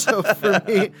 so for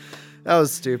me, that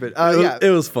was stupid. It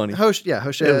was funny. Hosea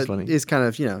was funny. Is kind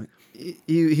of,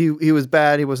 he was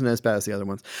bad. He wasn't as bad as the other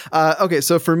ones. Okay,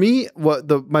 so for me,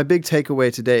 my big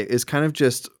takeaway today is kind of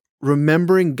just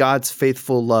remembering God's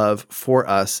faithful love for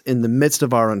us in the midst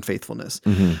of our unfaithfulness.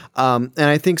 Mm-hmm. And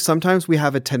I think sometimes we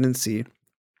have a tendency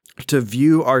to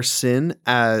view our sin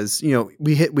as,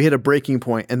 we hit a breaking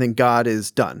point and then God is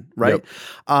done, right?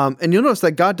 Yep. And you'll notice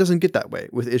that God doesn't get that way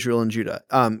with Israel and Judah.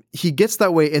 He gets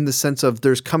that way in the sense of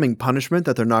there's coming punishment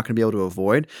that they're not going to be able to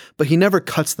avoid, but he never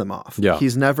cuts them off. Yeah.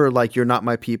 He's never like, you're not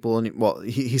my people. And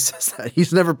he says that.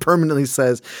 He's never permanently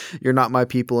says, you're not my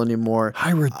people anymore.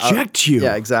 I reject you.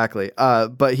 Yeah, exactly.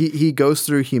 But he goes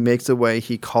through, he makes a way,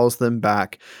 he calls them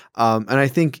back. And I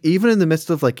think even in the midst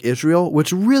of like Israel,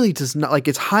 which really does not, like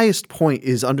its highest point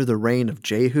is under the reign of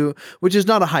Jehu, which is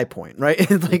not a high point, right?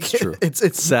 Like it's true.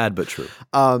 It's sad but true.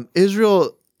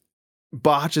 Israel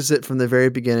botches it from the very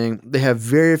beginning. They have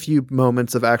very few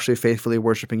moments of actually faithfully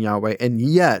worshiping Yahweh, and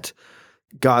yet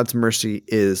God's mercy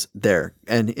is there,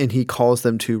 and he calls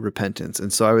them to repentance.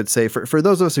 And so I would say for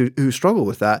those of us who struggle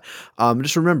with that,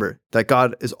 just remember that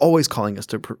God is always calling us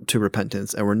to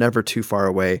repentance, and we're never too far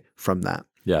away from that.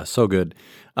 Yeah, so good.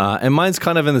 And mine's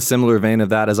kind of in the similar vein of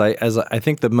that, as I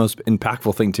think the most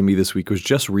impactful thing to me this week was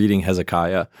just reading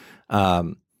Hezekiah.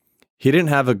 He didn't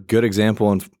have a good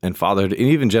example and fathered, and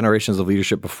even generations of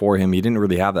leadership before him, he didn't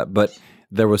really have that. But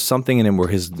there was something in him where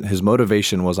his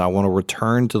motivation was, I want to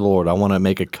return to the Lord. I want to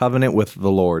make a covenant with the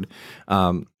Lord.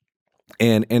 And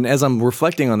as I'm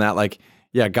reflecting on that, like,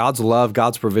 yeah, God's love,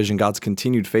 God's provision, God's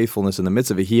continued faithfulness in the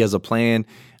midst of it. He has a plan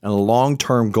and a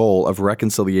long-term goal of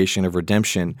reconciliation, of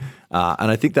redemption.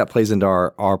 And I think that plays into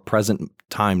our present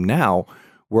time now,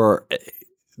 where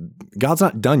God's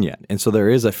not done yet. And so there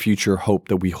is a future hope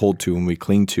that we hold to and we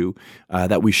cling to,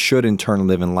 that we should in turn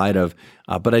live in light of.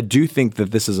 But I do think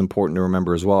that this is important to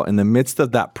remember as well. In the midst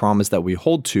of that promise that we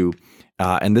hold to,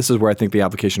 and this is where I think the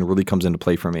application really comes into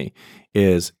play for me,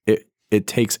 is it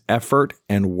takes effort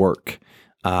and work,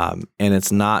 and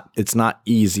it's not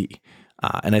easy.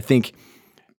 And I think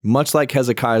much like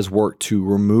Hezekiah's work to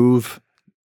remove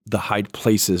the high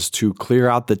places, to clear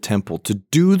out the temple, to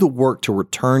do the work to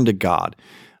return to God,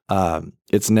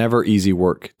 it's never easy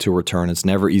work to return. It's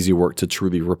never easy work to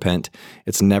truly repent.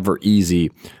 It's never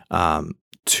easy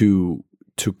to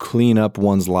clean up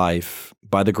one's life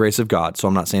by the grace of God. So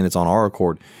I'm not saying it's on our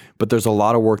accord, but there's a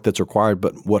lot of work that's required.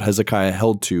 But what Hezekiah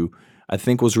held to, I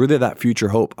think, was really that future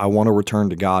hope. I want to return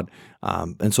to God.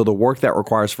 And so the work that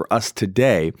requires for us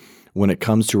today, when it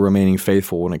comes to remaining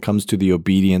faithful, when it comes to the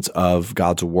obedience of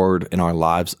God's word in our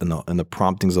lives and the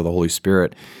promptings of the Holy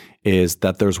Spirit, is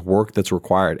that there's work that's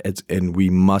required. And we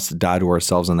must die to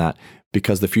ourselves in that,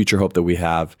 because the future hope that we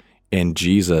have in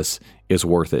Jesus is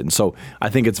worth it. And so I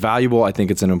think it's valuable. I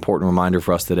think it's an important reminder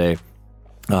for us today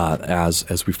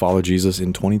as we follow Jesus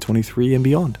in 2023 and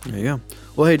beyond. There you go.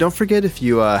 Well, hey, don't forget, if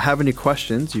you have any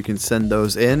questions, you can send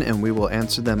those in and we will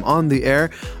answer them on the air.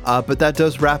 But that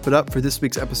does wrap it up for this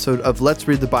week's episode of Let's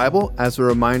Read the Bible. As a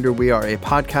reminder, we are a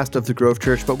podcast of the Grove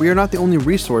Church, but we are not the only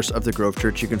resource of the Grove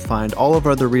Church. You can find all of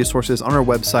our other resources on our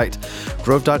website,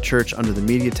 grove.church, under the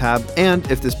media tab. And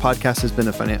if this podcast has been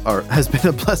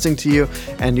a blessing to you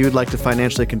and you would like to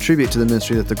financially contribute to the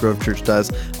ministry that the Grove Church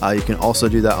does, you can also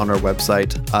do that on our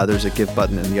website. There's a give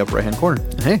button in the upper right-hand corner.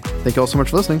 And hey, thank you all so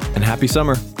much for listening. And happy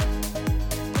summer.